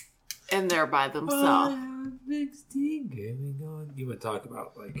in there by themselves. You would talk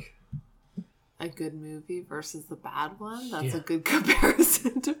about, A good movie versus the bad one? That's Yeah. a good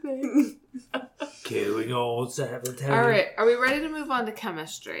comparison to make. Going on 710. All right, are we ready to move on to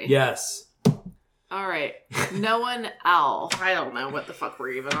chemistry? Yes. All right, Noah and Al. I don't know what the fuck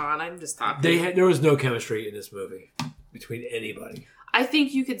we're even on. I'm just talking. There was no chemistry in this movie between anybody. I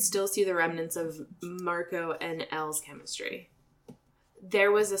think you could still see the remnants of Marco and Elle's chemistry.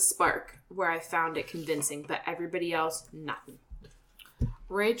 There was a spark where I found it convincing, but everybody else, nothing.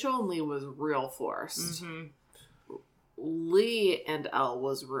 Rachel and Lee was real forced. Mm-hmm. Lee and Elle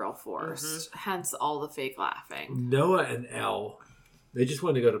was real forced. Hence all the fake laughing. Noah and Elle, they just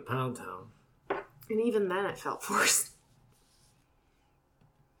wanted to go to Pound Town. And even then, it felt forced.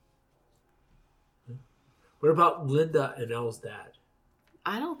 What about Linda and Elle's dad?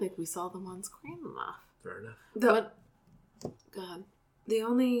 I don't think we saw them on screen enough. Fair enough. But, go ahead. The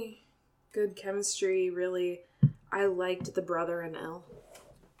only good chemistry really I liked the brother in Elle.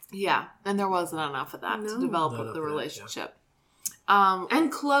 Yeah, and there wasn't enough of that No. to develop None of the that, relationship.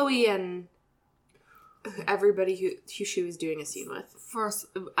 And Chloe and everybody who she was doing a scene with. First,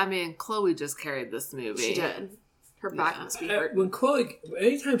 I mean, Chloe just carried this movie. She did. Her back Yeah. must be hurt. When Chloe,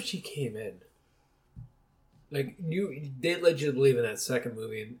 anytime she came in, like they led you to believe in that second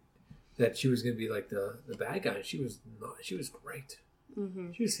movie that she was going to be like the bad guy. She was not. She was great.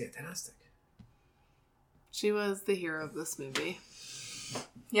 Mm-hmm. She was fantastic. She was the hero of this movie.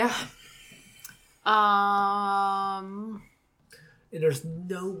 Yeah. And there's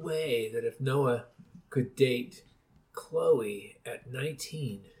no way that if Noah could date Chloe at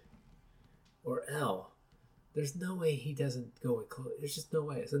 19 or Elle, there's no way he doesn't go with Chloe. There's just no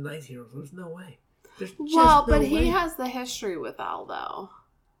way. It's a 19-year-old. There's no way. There's just Well, no but way. he has the history with Elle, though.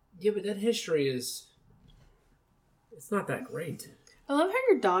 Yeah, but that history is... It's not that great. I love how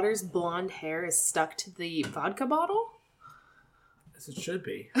your daughter's blonde hair is stuck to the vodka bottle. As it should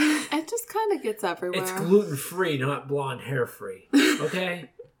be. It just kind of gets everywhere. It's gluten-free, not blonde hair-free. Okay?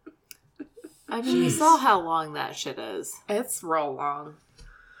 I mean, you saw how long that shit is. It's real long.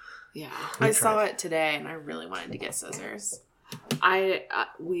 Yeah. I saw it today and I really wanted to get scissors.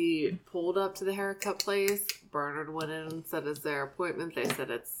 We pulled up to the haircut place. Bernard went in and said, "Is there appointment?" They said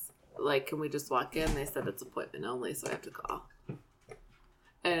it's like, "Can we just walk in?" They said it's appointment only, so I have to call.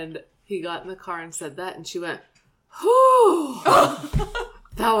 And he got in the car and said that, and she went, "Whew."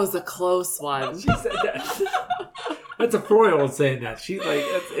 That was a close one. She said that. That's a 4-year-old saying that. She's like,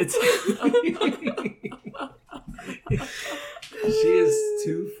 it's she is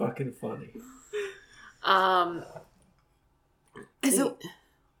too fucking funny. Is it...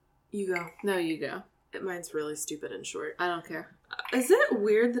 You go. No, you go. Mine's really stupid and short. I don't care. Is it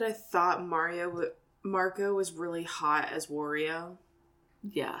weird that I thought Marco was really hot as Wario?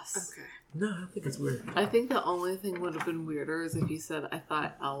 Yes. Okay. No, I don't think it's weird. I think the only thing would have been weirder is if you said, "I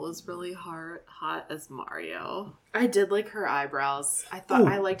thought Elle was really hot as Mario." I did like her eyebrows. I thought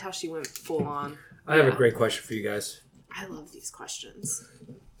I liked how she went full on. I have a Yeah. great question for you guys. I love these questions.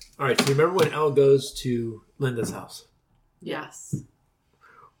 All right, so you remember when Elle goes to Linda's house? Yes.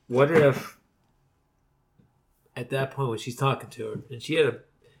 What if at that point when she's talking to her, and she had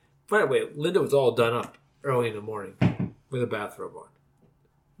by the way, Linda was all done up early in the morning with a bathrobe on.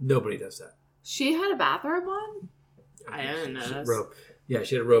 Nobody does that. She had a bathrobe on? I didn't know this. Robe. Yeah,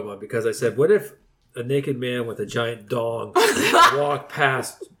 she had a robe on because I said, what if a naked man with a giant dong walked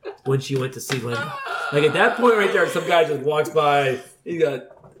past when she went to see Linda? Like at that point right there, some guy just walks by. He's got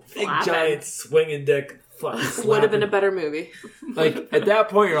big Flapping. giant swinging dick. Fucking Would have been a slapping. better movie. Like at that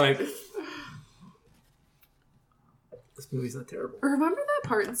point, you're like, this movie's not terrible. Remember that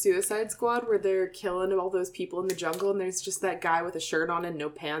part in Suicide Squad where they're killing all those people in the jungle and there's just that guy with a shirt on and no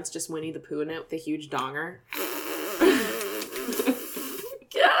pants, just Winnie the Pooh in it with a huge donger?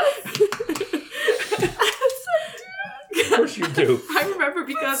 Of course you do. I remember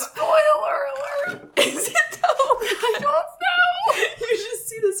because... Spoiler alert! Is it though? I don't know. You just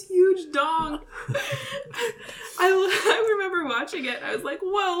see this huge dong. I remember watching it and I was like,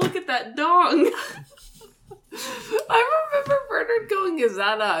 whoa, look at that dong. I remember Bernard going, "Is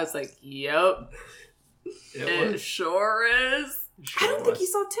that a?" I was like, "Yep, It it was. sure is." I don't think he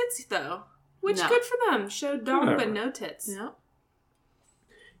saw tits though. Which, No. good for them. Showed dong but Whatever. no tits. Yep.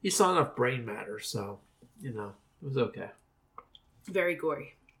 You saw enough brain matter, so, you know, it was okay. Very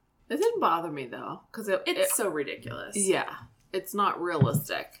gory. It didn't bother me though, because It's so ridiculous. yeah, it's not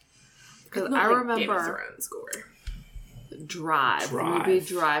realistic. Because Not I like remember Game of Thrones gore. Drive, the movie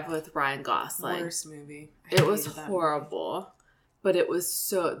Drive with Ryan Gosling. Worst movie. I It was hated that horrible, but it was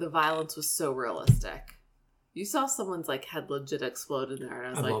the violence was so realistic. You saw someone's like head legit explode in there, and I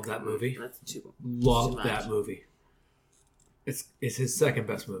was I like, love that movie. That's too Love much. that movie. It's his second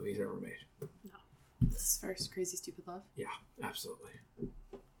best movie he's ever made. movie. This is first Crazy Stupid Love. Yeah, absolutely.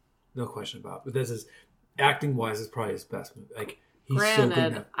 No question about it. But this is, acting wise, is probably his best movie. Like, he's so good in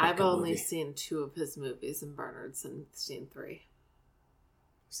Granted, that I've fucking only movie. seen 2 of his movies, and Bernard's seen 3.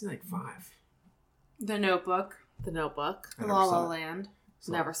 I've seen like 5. The Notebook. The Notebook. I never La saw La it. Land.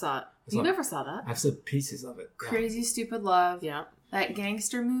 Never saw it. saw You it. never saw that? I've seen pieces of it. Yeah. Crazy Stupid Love. Yeah, That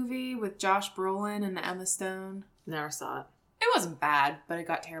gangster movie with Josh Brolin and Emma Stone. never saw it. It wasn't bad, but it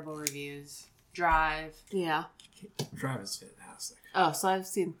got terrible reviews. Drive. Yeah. Drive is fantastic. Oh, so I've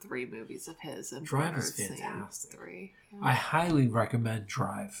seen 3 movies of his, and Drive is Bernard's seen fantastic. 3. Yeah. I highly recommend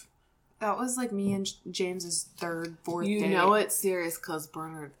Drive. That was like me and James's fourth You date. know it's serious because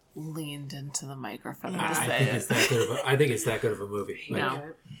Bernard leaned into the microphone Yeah. to I say think it. it's that good of a, I think it's that good of a movie. Like,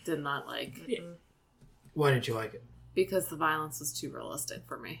 No, did not like. Why didn't you like it? Because the violence was too realistic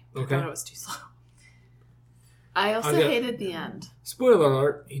for me. I Okay. thought it was too slow. I also hated the end. Spoiler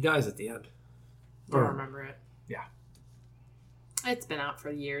alert, he dies at the end. I don't remember it. Yeah. It's been out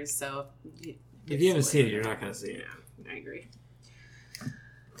for years, so... If you haven't seen it, you're not going to see it. I agree.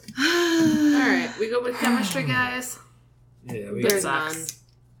 Alright, we go with chemistry, guys. Yeah, There's sucks. none.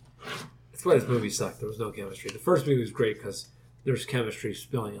 That's why this movie sucked. There was no chemistry. The first movie was great because there's chemistry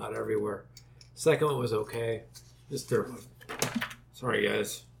spilling out everywhere. Second one was okay. This third one. Sorry,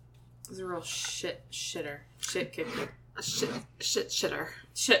 guys. It was a real shitter. Shit kicker. Shitter. Shit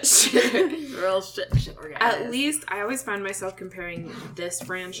shitter. Real shitter, guys. At least, I always find myself comparing this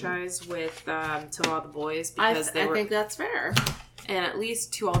franchise with To All the Boys because I think that's fair. And at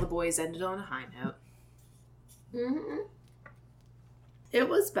least To All the Boys ended on a high note. Mm-hmm. It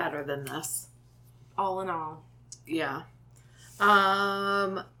was better than this. All in all. Yeah.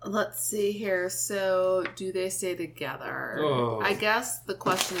 Let's see here. So, do they stay together? Oh. I guess the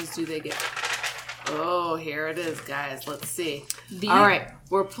question is, do they get... Oh, here it is, guys. Let's see. All right.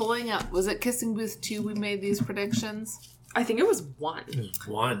 We're pulling up. Was it Kissing Booth 2 we made these predictions? I think it was 1. It was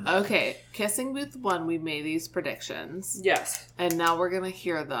one. Okay. Kissing Booth 1, we made these predictions. Yes. And now we're going to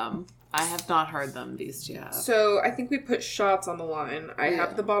hear them. I have not heard them. These two have. So I think we put shots on the line. I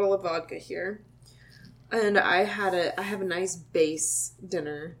have the bottle of vodka here. And I have a nice base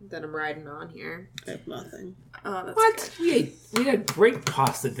dinner that I'm riding on here. I have nothing. Oh, that's What? good. We had great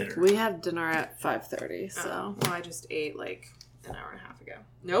pasta dinner. We had dinner at 5:30, so... Oh, well, I just ate like an hour and a half ago.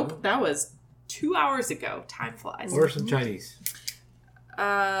 Nope, that was 2 hours ago. Time flies. Order some Chinese.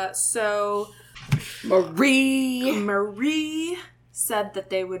 So Marie said that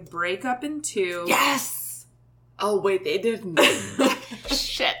they would break up in 2. Yes! Oh, wait, they didn't.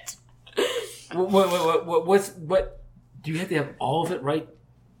 Shit. What? Do you have to have all of it right?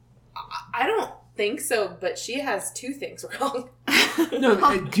 I don't think so, but she has 2 things wrong. No,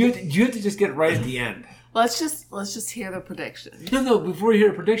 do you have to just get it right at the end? Let's just hear the prediction. No, before you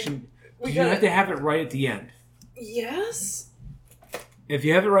hear a prediction, you gotta- have to have it right at the end. Yes? If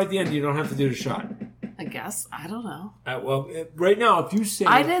you have it right at the end, you don't have to do the shot. I guess. I don't know. Right now, if you say...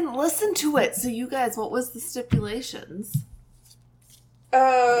 I didn't listen to it, so you guys, what was the stipulations?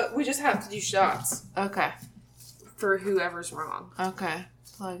 We just have to do shots Okay. for whoever's wrong. Okay.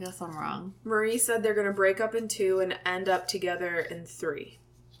 So I guess I'm wrong. Marie said they're going to break up in 2 and end up together in 3.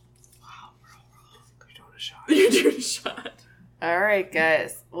 You're doing a shot. You're doing a shot. All right,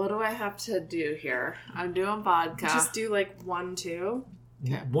 guys. What do I have to do here? I'm doing vodka. Just do like 1, 2.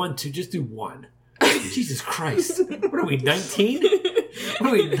 1, 2, just do 1. Jesus Christ. What are we, 19? What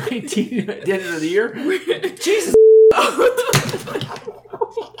are we, 19 at the end of the year? Jesus.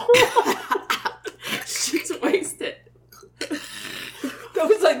 She's wasted. That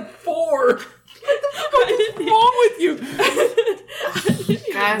was like 4. What's wrong with you?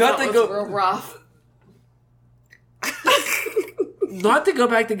 Guys, Not that to was go- real rough. Not to go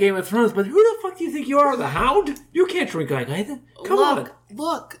back to Game of Thrones, but who the fuck do you think you are? The Hound? You can't drink like Nathan. Come on.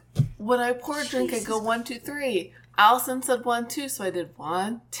 Look. When I pour a drink, I go 1, 2, 3. Allison said 1, 2, so I did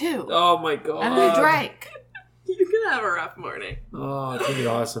 1, 2. Oh my god. And we drank. You're gonna have a rough morning. Oh, it's gonna be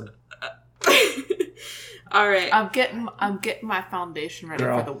awesome. All right. I'm getting my foundation ready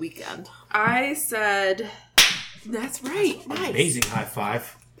Girl. for the weekend. I said, that's right. Nice. Amazing high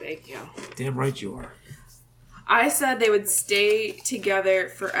five. Thank you. Damn right you are. I said they would stay together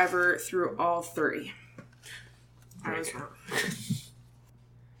forever through all 3. I was wrong.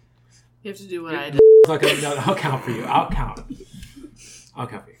 You have to do what I did. Okay, no, I'll count for you. I'll count for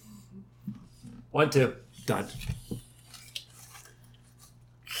you. 1, 2. Done.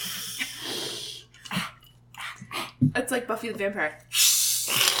 It's like Buffy the Vampire.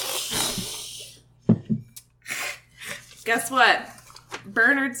 Guess what?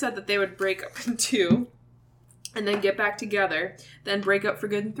 Bernard said that they would break up in 2 and then get back together, then break up for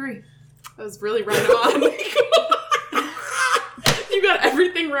good in 3. That was really right on. You got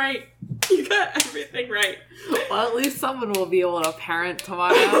everything right. You got everything right. Well, at least someone will be able to parent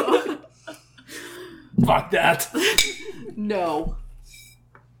tomorrow. Fuck that. No.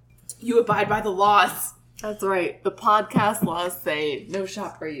 You abide by the laws. That's right. The podcast laws say no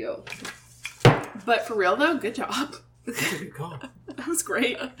shot for you. But for real though, good job. That's a good call. That was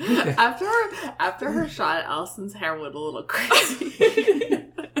great. After her shot, Allison's hair went a little crazy.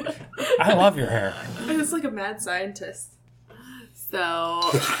 I love your hair. It's like a mad scientist. So...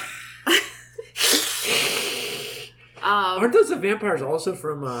 Aren't those the vampires also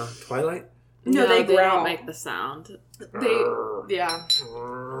from Twilight? No, they growl. don't make the sound. Yeah.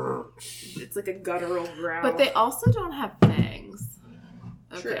 It's like a guttural growl. But they also don't have fangs.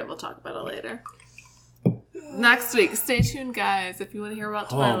 Okay, True. we'll talk about it later. Next week. Stay tuned, guys, if you want to hear about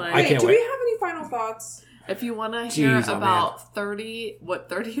Oh, Twilight. I can't do wait. we have any final thoughts? If you want to hear Jeez, oh, about 30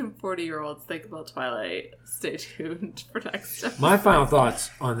 and 40-year-olds think about Twilight, stay tuned for next episode. My final thoughts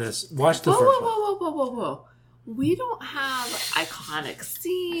on this. Watch the Whoa, first whoa, one. whoa. We don't have iconic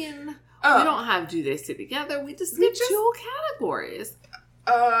scene. Oh. We don't have do they stay together. We just get two categories.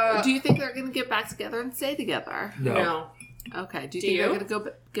 Uh, Do you think they're going to get back together and stay together? No. Okay. Do you Do think you? they're going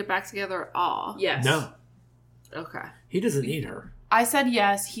to get back together at all? Yes. No. Okay. He doesn't need her. I said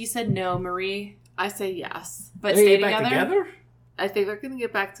yes. He said no, Marie. I say yes. But They stay get back together? I think they're going to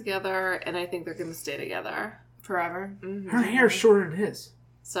get back together, and I think they're going to stay together. Forever. Mm-hmm. Her hair's shorter than his.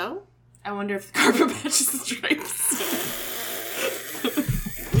 So? I wonder if the carpet matches the stripes.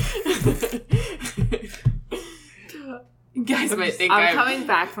 You guys might think I'm coming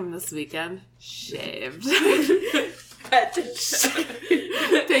back from this weekend shaved. Take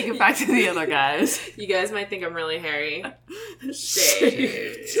it back to the other guys. You guys might think I'm really hairy.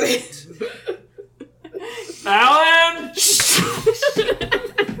 Shaved. Alan!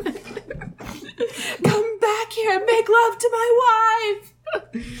 Come back here and make love to my wife.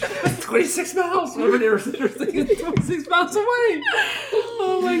 26 miles! Over there, they're thinking 26 miles away!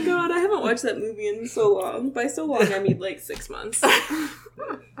 Oh my god, I haven't watched that movie in so long. By so long, I mean like 6 months.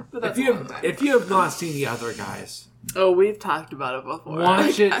 But that's If you have not seen The Other Guys, Oh, we've talked about it before.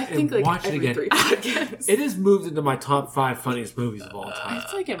 watch it I think like watch it every again. 3 podcasts. It has moved into my top 5 funniest movies of all time.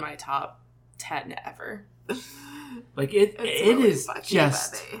 It's like in my top 10 ever. Like it really is fucking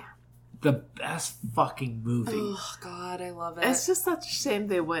just funny. the best fucking movie. Oh god, I love it. It's just such a shame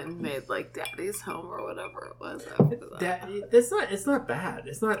they went and made like Daddy's Home or whatever it was after that. It's not bad.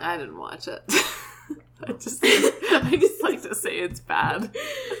 It's not. I didn't watch it. I just like to say it's bad.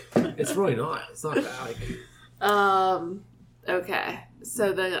 It's really not. It's not bad. Like, Okay.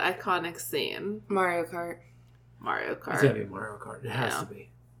 So the iconic scene, Mario Kart. Mario it's gotta Kart. be Mario Kart. It has Yeah. to be.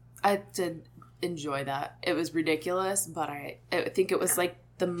 I did enjoy that. It was ridiculous, but I think it was like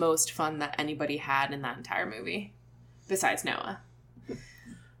the most fun that anybody had in that entire movie, besides Noah.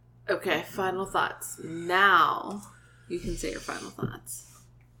 Okay, final thoughts. Now you can say your final thoughts.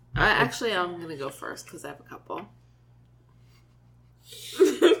 Actually, I'm going to go first because I have a couple.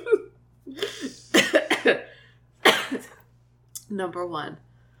 Number one,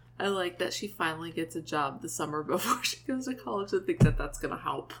 I like that she finally gets a job the summer before she goes to college and think that that's going to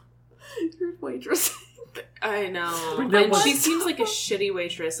help. You're waitressing. I know. But that And was- she seems like a shitty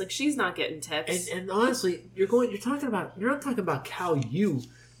waitress. Like, she's not getting tips. And honestly, you're not talking about Cal U.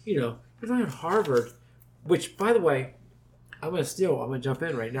 You're talking Harvard, which, by the way, I'm gonna jump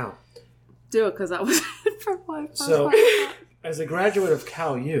in right now. Do it because I was for my first So, part. as a graduate of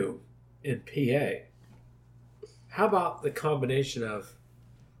Cal U in PA, how about the combination of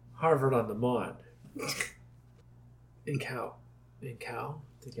Harvard on the Mon and Cal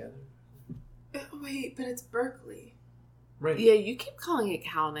together? Wait, but it's Berkeley. Right? Yeah, you keep calling it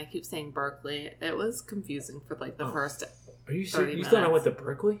Cal and I keep saying Berkeley. It was confusing for like the first. Are you 30 serious? You thought I minutes. went to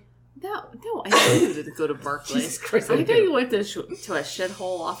Berkeley? No, I know you didn't go to Berkeley. Jesus Christ! I didn't know get you went to a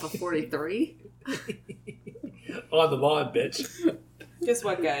shithole off of 43. on the Mon, bitch. Guess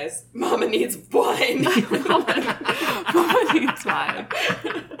what, guys? Mama needs wine. Mama needs wine.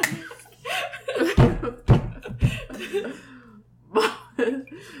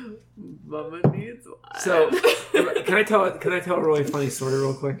 Mama needs wine. So, can I tell a really funny story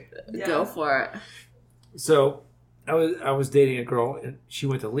real quick? Go for it. So, I was dating a girl, and she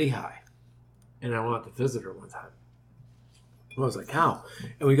went to Lehigh, and I went out to visit her one time. I was like, how?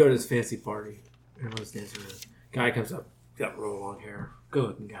 And we go to this fancy party, and everyone's dancing around. Guy comes up, got real long hair, good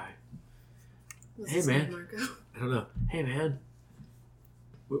looking guy. Hey, man. I don't know. Hey, man.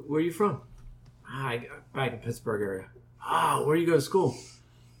 Where are you from? I back in Pittsburgh area. Oh, where you go to school?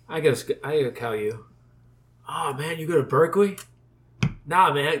 I go to Cal U. Oh, man, you go to Berkeley?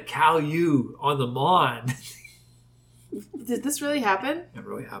 Nah, man, Cal U on the Mon. Did this really happen? That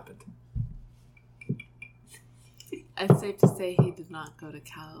really happened. It's safe to say he did not go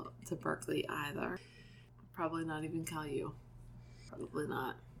to Berkeley either. Probably not even Cal U. Probably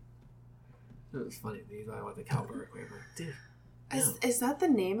not. It was funny. He thought I went to Cal Berkeley. I'm like, dude, Is that the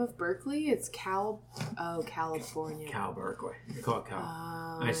name of Berkeley? It's California. Cal Berkeley. They call it Cal.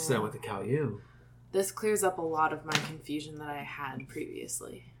 Oh. I just said I went to Cal U. This clears up a lot of my confusion that I had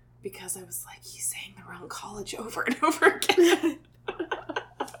previously. Because I was like, he's saying the wrong college over and over again.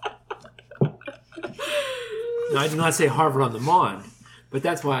 No, I did not say Harvard on the Mon, but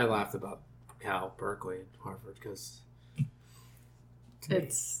that's why I laughed about Cal Berkeley and Harvard, because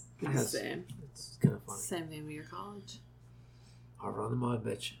It's the has- same. it's kind of funny. Same name of your college. Harvard on the Mon,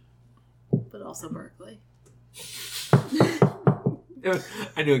 bitch. But also Berkeley.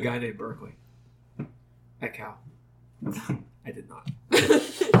 I knew a guy named Berkeley. That cow. I did not.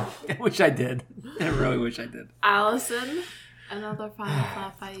 I wish I did. I really wish I did. Allison, another final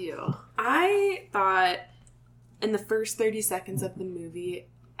thought by you. I thought in the first 30 seconds of the movie,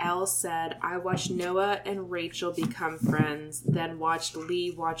 Elle said, I watched Noah and Rachel become friends, then watched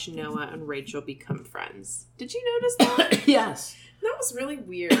Lee watch Noah and Rachel become friends. Did you notice that? Yes. That was really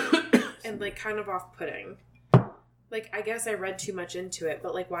weird and, like, kind of off-putting. Like, I guess I read too much into it,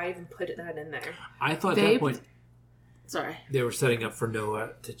 but, like, why even put that in there? I thought at that point Sorry. they were setting up for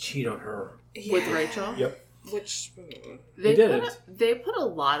Noah to cheat on her. With Rachel? Yep. Which... They didn't. They put a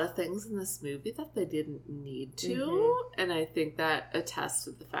lot of things in this movie that they didn't need to, Mm-hmm. and I think that attests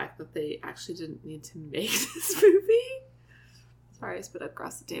to the fact that they actually didn't need to make this movie. Sorry, I spit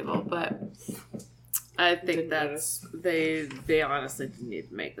across the table, but I think that's they honestly didn't need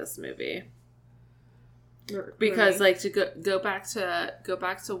to make this movie. Because like to go back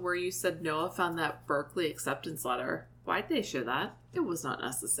to where you said Noah found that Berkeley acceptance letter. Why'd they show that? It was not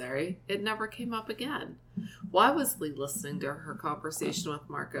necessary. It never came up again. Why was Lee listening to her conversation with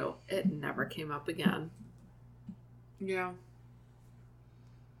Marco? It never came up again. Yeah.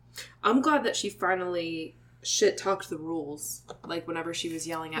 I'm glad that she finally shit-talked the rules. Like, whenever she was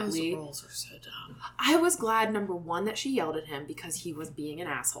yelling at Lee. Those rules are so dumb. I was glad, number one, that she yelled at him because he was being an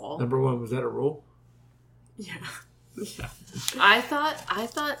asshole. Number one, was that a rule? Yeah. Yeah. I thought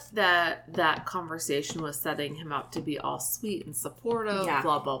that conversation was setting him up to be all sweet and supportive, Yeah.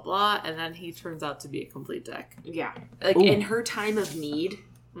 blah, blah, blah, and then he turns out to be a complete dick. Yeah. Like, Ooh. in her time of need,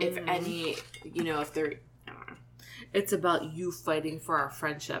 if any, if they're... I don't know. It's about you fighting for our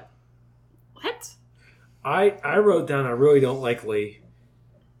friendship. What? I wrote down I really don't like Lee.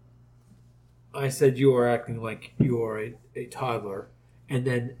 I said you are acting like you are a toddler. And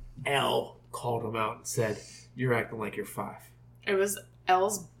then Elle called him out and said, you're acting like you're 5. It was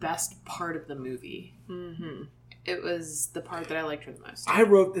Elle's best part of the movie. Mm-hmm. It was the part that I liked her the most. I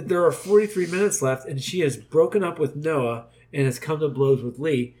wrote that there are 43 minutes left and she has broken up with Noah and has come to blows with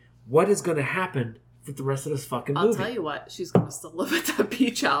Lee. What is going to happen for the rest of this fucking movie? I'll tell you what, she's going to still live at that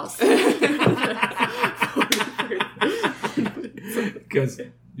beach house. Because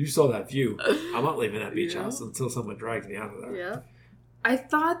you saw that view. I'm not leaving that beach house until someone drags me out of there. Yeah. I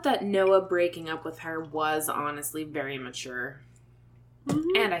thought that Noah breaking up with her was honestly very mature.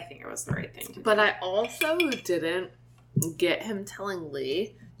 Mm-hmm. And I think it was the right thing to do. But I also didn't get him telling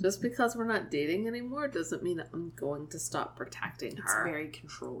Lee, just because we're not dating anymore doesn't mean that I'm going to stop protecting It's her. very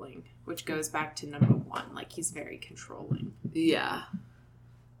controlling, which goes back to number one. Like, he's very controlling. Yeah.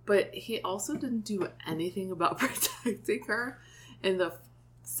 But he also didn't do anything about protecting her in the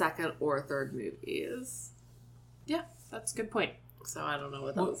second or third movies. Yeah, that's a good point. So I don't know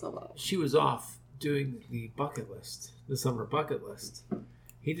what that was about. She was off doing the bucket list, the summer bucket list.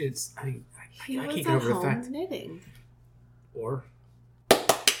 He did. I mean, He I was can't at get over the home fact. knitting. Or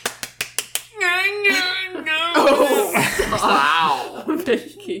Wow.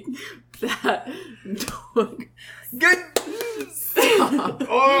 Making that noise. Stop.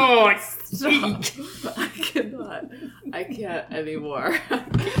 oh, Stop. I cannot. I can't anymore.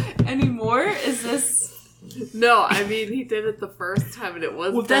 Anymore? Is this... No, I mean, he did it the first time and it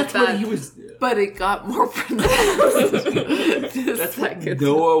wasn't well, that's that what bad, he was. but it got more pronounced. That's what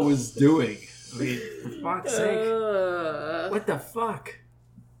Noah was doing. I mean, for fuck's sake, what the fuck?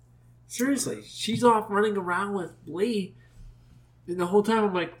 Seriously, she's off running around with Lee, and the whole time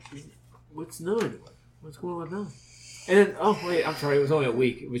I'm like, "What's Noah doing? What's going on now?" And then, oh wait, I'm sorry, it was only a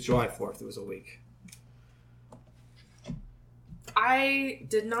week. It was July 4th. It was a week. I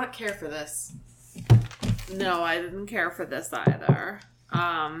did not care for this. No, I didn't care for this either.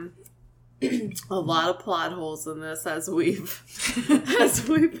 A lot of plot holes in this, as we've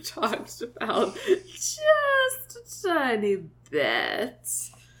talked about, just a tiny bit.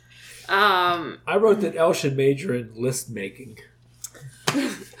 I wrote that Elle should major in list making.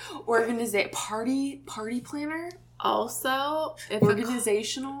 Party planner? Also,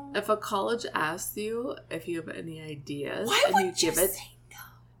 Organizational? if a college asks you if you have any ideas, Why and would you give you it, say no?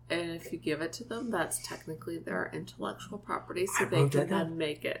 and if you give it to them, that's technically their intellectual property, so I they wrote can that down. then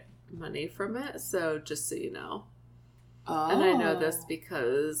make it money from it. So just so you know. Oh. And I know this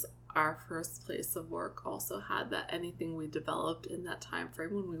because our first place of work also had that anything we developed in that time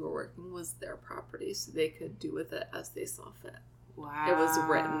frame when we were working was their property, so they could do with it as they saw fit. Wow. It was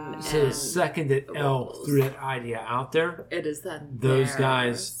written. So the And second that the Elle rules. threw that idea out there, It is then those theirs.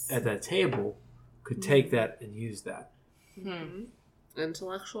 guys at that table could take that and use that. Mhm.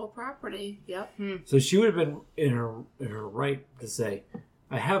 Intellectual property. Yep. So she would have been in her right to say,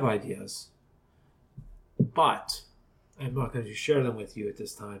 "I have ideas, but I'm not going to share them with you at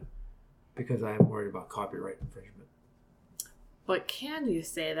this time. because I am worried about copyright infringement. But can you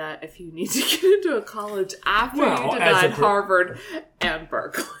say that if you need to get into a college after Well, you as a denied Harvard and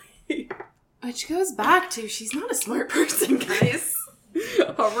Berkeley? Which goes back to she's not a smart person, guys.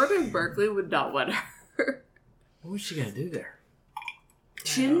 Harvard and Berkeley would not want her. What was she gonna do there?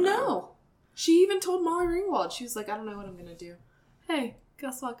 She didn't know. She even told Molly Ringwald. She was like, I don't know what I'm going to do. Hey,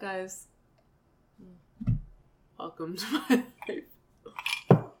 guess what, guys? Welcome to my life.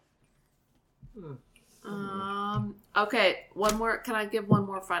 Okay, one more. Can I give one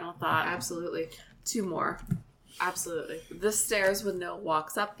more final thought? Absolutely. Two more. Absolutely. The stairs when Noah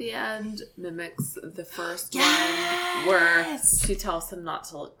walks up the end mimics the first Yes! one where she tells him not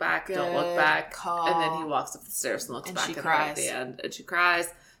to look back, don't look Good back. call. And then he walks up the stairs and looks And back she at her cries. at the end. And she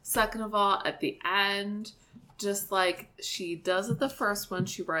cries. Second of all, at the end, just like she does at the first one,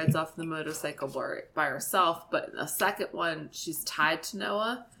 she rides off the motorcycle by herself. But in the second one, she's tied to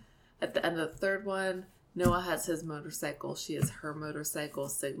Noah. At the end of the third one, Noah has his motorcycle. She has her motorcycle,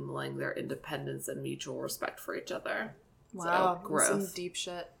 signaling their independence and mutual respect for each other. Wow. So, growth. Some deep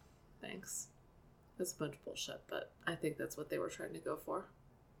shit. Thanks. It's a bunch of bullshit, but I think that's what they were trying to go for.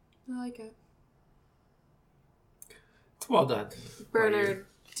 I like it. It's well done. Bernard,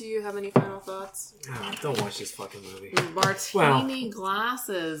 do you have any final thoughts? Don't watch this fucking movie. Martini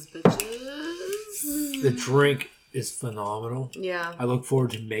glasses, bitches. The drink is phenomenal. Yeah. I look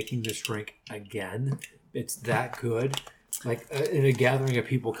forward to making this drink again. It's that good. Like in a gathering of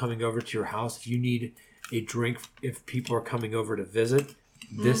people coming over to your house, if you need a drink, if people are coming over to visit,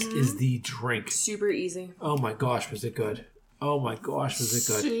 this is the drink. Super easy. Oh my gosh, was it good? Oh my gosh, was it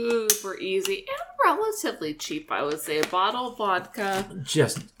good? Super easy and relatively cheap, I would say. A bottle of vodka,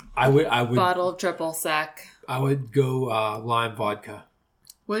 I would bottle of triple sec. I would go lime vodka.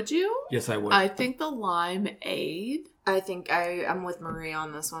 Would you? Yes, I would. I think the limeade. I think I'm with Marie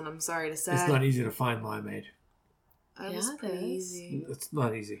on this one. I'm sorry to say. It's not easy to find limeade. That was Yeah, it pretty is. easy. It's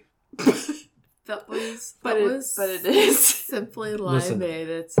not easy. That was, But it is. simply Listen. limeade.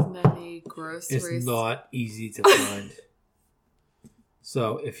 It's many groceries. It's not easy to find.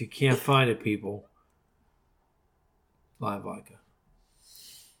 So if you can't find it, people, lime vodka.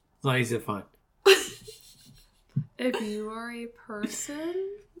 It's not easy to find. If you are a person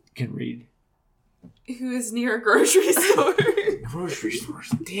You can read. Who is near a grocery store? Grocery stores.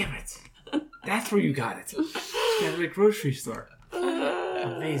 Damn it. That's where you got it. At the grocery store.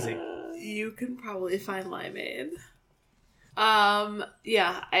 Amazing. you can probably find limeade.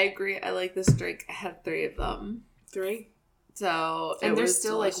 Yeah, I agree. I like this drink. I had 3 of them. 3? So And it there's was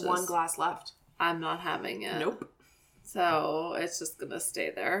still delicious. like 1 glass left. I'm not having it. Nope. So it's just gonna stay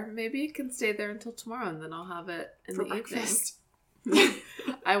there. Maybe it can stay there until tomorrow, and then I'll have it in For the breakfast. evening.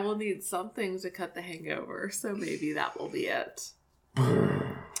 I will need something to cut the hangover, so maybe that will be it.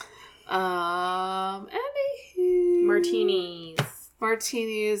 Anywho,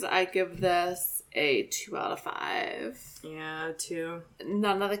 martinis. I give this a 2 out of 5. Yeah, 2.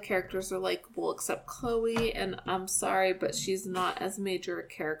 None of the characters are likable except Chloe, and I'm sorry, but she's not as major a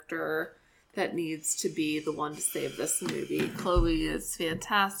character that needs to be the one to save this movie. Chloe is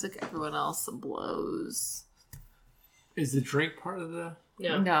fantastic. Everyone else blows. Is the drink part of the...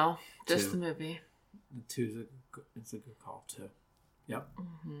 No. No, just 2. the movie. The 2 is a good call, too. Yep.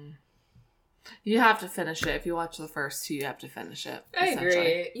 You have to finish it. If you watch the first 2, you have to finish it. I essentially.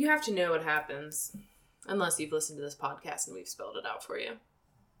 agree. You have to know what happens. Unless you've listened to this podcast and we've spelled it out for you.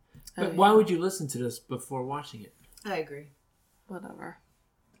 But Oh, why yeah. would you listen to this before watching it? I agree. Whatever.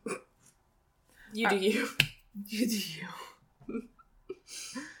 You do you. You do you.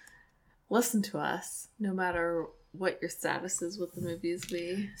 Listen to us, no matter what your status is with the movies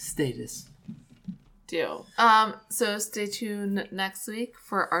we Status. do. So stay tuned next week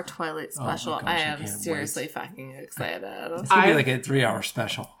for our Twilight Oh my special. gosh, I I am can't seriously fucking excited. It's going to be like a 3-hour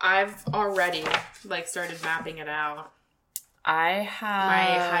special. I've already started mapping it out. I My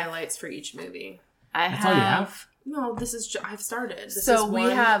have highlights for each movie. That's all you have? No, this is I've started. This So is we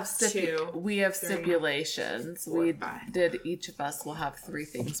 1, have 2. we have 3, stipulations. 4, We 5. did each of us will have 3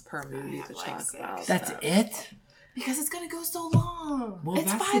 things per movie have to like talk 6. about. That's so. it? Because it's gonna go so long. Well,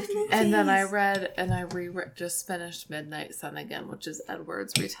 it's that's 5 the- movies. And then I read and I just finished Midnight Sun again, which is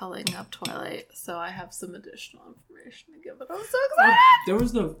Edward's retelling of Twilight. So I have some additional information to give it. I'm so excited. There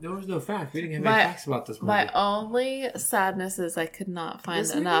was no fact. We didn't have My- any facts about this movie. My only sadness is I could not find This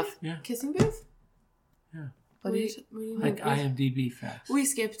movie? enough. Yeah. Kissing Booth? What do you? Like IMDb facts. We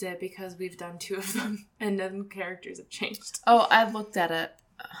skipped it because we've done 2 of them and then characters have changed. Oh, I looked at it,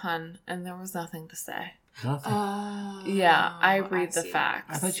 hun, and there was nothing to say. Nothing. Yeah, I read the see.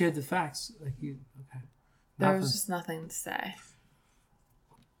 facts. I thought you had the facts. Like you, okay. There Nothing. was just nothing to say.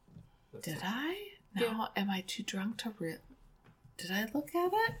 Did I? No, am I too drunk to Did I look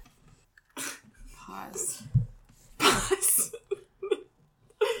at it? Pause.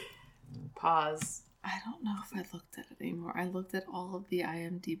 Pause. I don't know if I looked at it anymore. I looked at all of the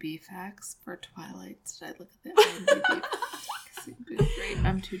IMDb facts for Twilight. Did I look at the IMDb facts? Great.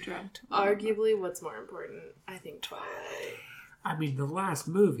 I'm too drunk to remember. Arguably, what's more important? I think Twilight. I mean, the last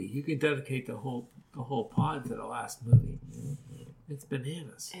movie. You could dedicate the whole pod to the last movie. It's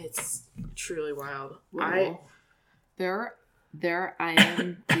bananas. It's truly wild. Whoa. Their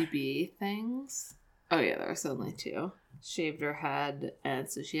IMDb things. Oh yeah, there was only 2. Shaved her head, and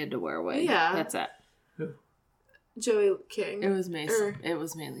so she had to wear a wig. Yeah. That's it. Joey King. It was mainly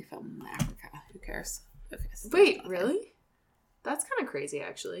filmed in Africa. Who cares? Okay. So Wait, really? That's kind of crazy,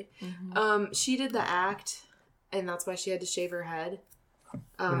 actually. Mm-hmm. She did the act, and that's why she had to shave her head.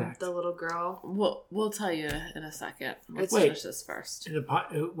 The little girl. We'll tell you in a second. Let's Wait. finish this first.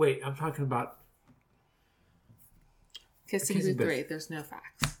 Wait, I'm talking about... Kissing Kissing Booth Booth. 3. There's no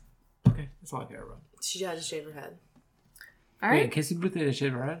facts. Okay, that's all I care about. She had to shave her head All Wait, right. Kissing Booth, they didn't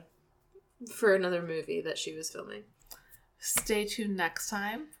shave her head? for another movie that she was filming, Stay tuned next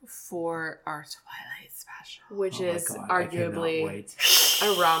time for our Twilight special. which Oh my is God, I cannot arguably wait.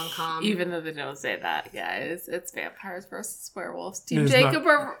 a rom-com. Even though they don't say that, guys, it's vampires versus werewolves. Team It is Jacob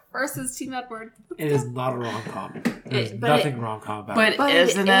versus Team Edward. It is not a rom-com. There's but nothing rom-com about but it. But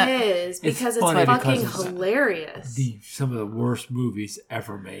isn't it it? is because it's funny fucking because it's hilarious. Some of the worst movies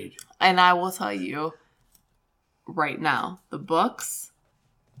ever made. And I will tell you right now, the books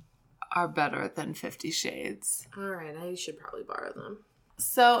are better than 50 Shades. All right, I should probably borrow them.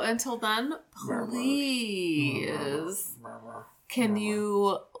 So until then, please, can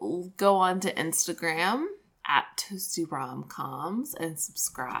you go on to Instagram at Toasty Romcoms and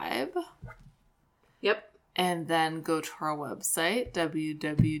subscribe? Yep. And then go to our website,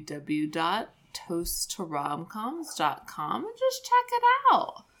 www.toasttoromcoms.com, and just check it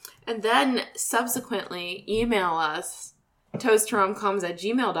out. And then subsequently email us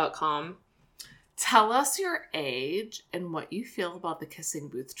toastromcoms@gmail.com. Tell us your age and what you feel about the Kissing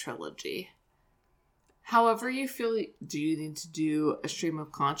Booth trilogy. However you feel, do you need to do a stream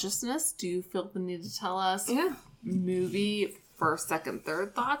of consciousness? Do you feel the need to tell us Yeah. movie first, second,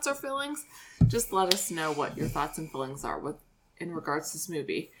 third thoughts or feelings? Just let us know what your thoughts and feelings are in regards to this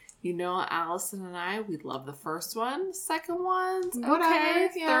movie. You know, Allison and I, we love the first one. Second one's Whatever, okay.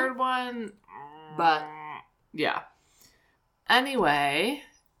 yeah. Third one, But yeah. Anyway,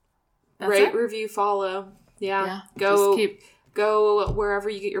 that's rate, it. review, follow. Yeah. Just Go wherever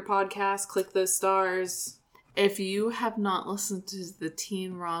you get your podcast. Click those stars. If you have not listened to the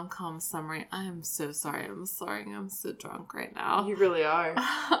teen rom-com summary, I am so sorry. I'm so drunk right now. You really are.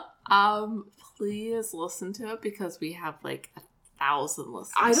 Please listen to it because we have like 1,000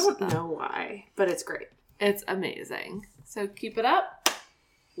 listeners. I don't to that. know why, but it's great. It's amazing. So keep it up.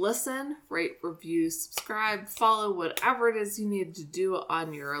 Listen, rate, review, subscribe, follow, whatever it is you need to do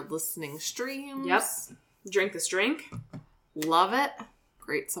on your listening streams. Yep. Drink this drink. Love it.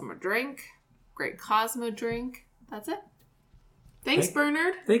 Great summer drink. Great Cosmo drink. That's it. Thanks,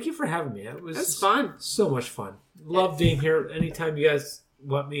 Bernard. Thank you for having me. It was fun. So much fun. Love being here. Anytime you guys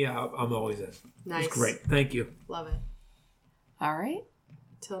want me out, I'm always in. Nice. It's great. Thank you. Love it. All right.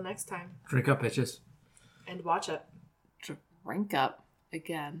 Till next time. Drink up, bitches. And watch it. Drink up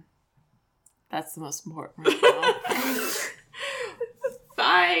again. That's the most important right now.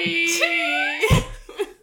 Bye.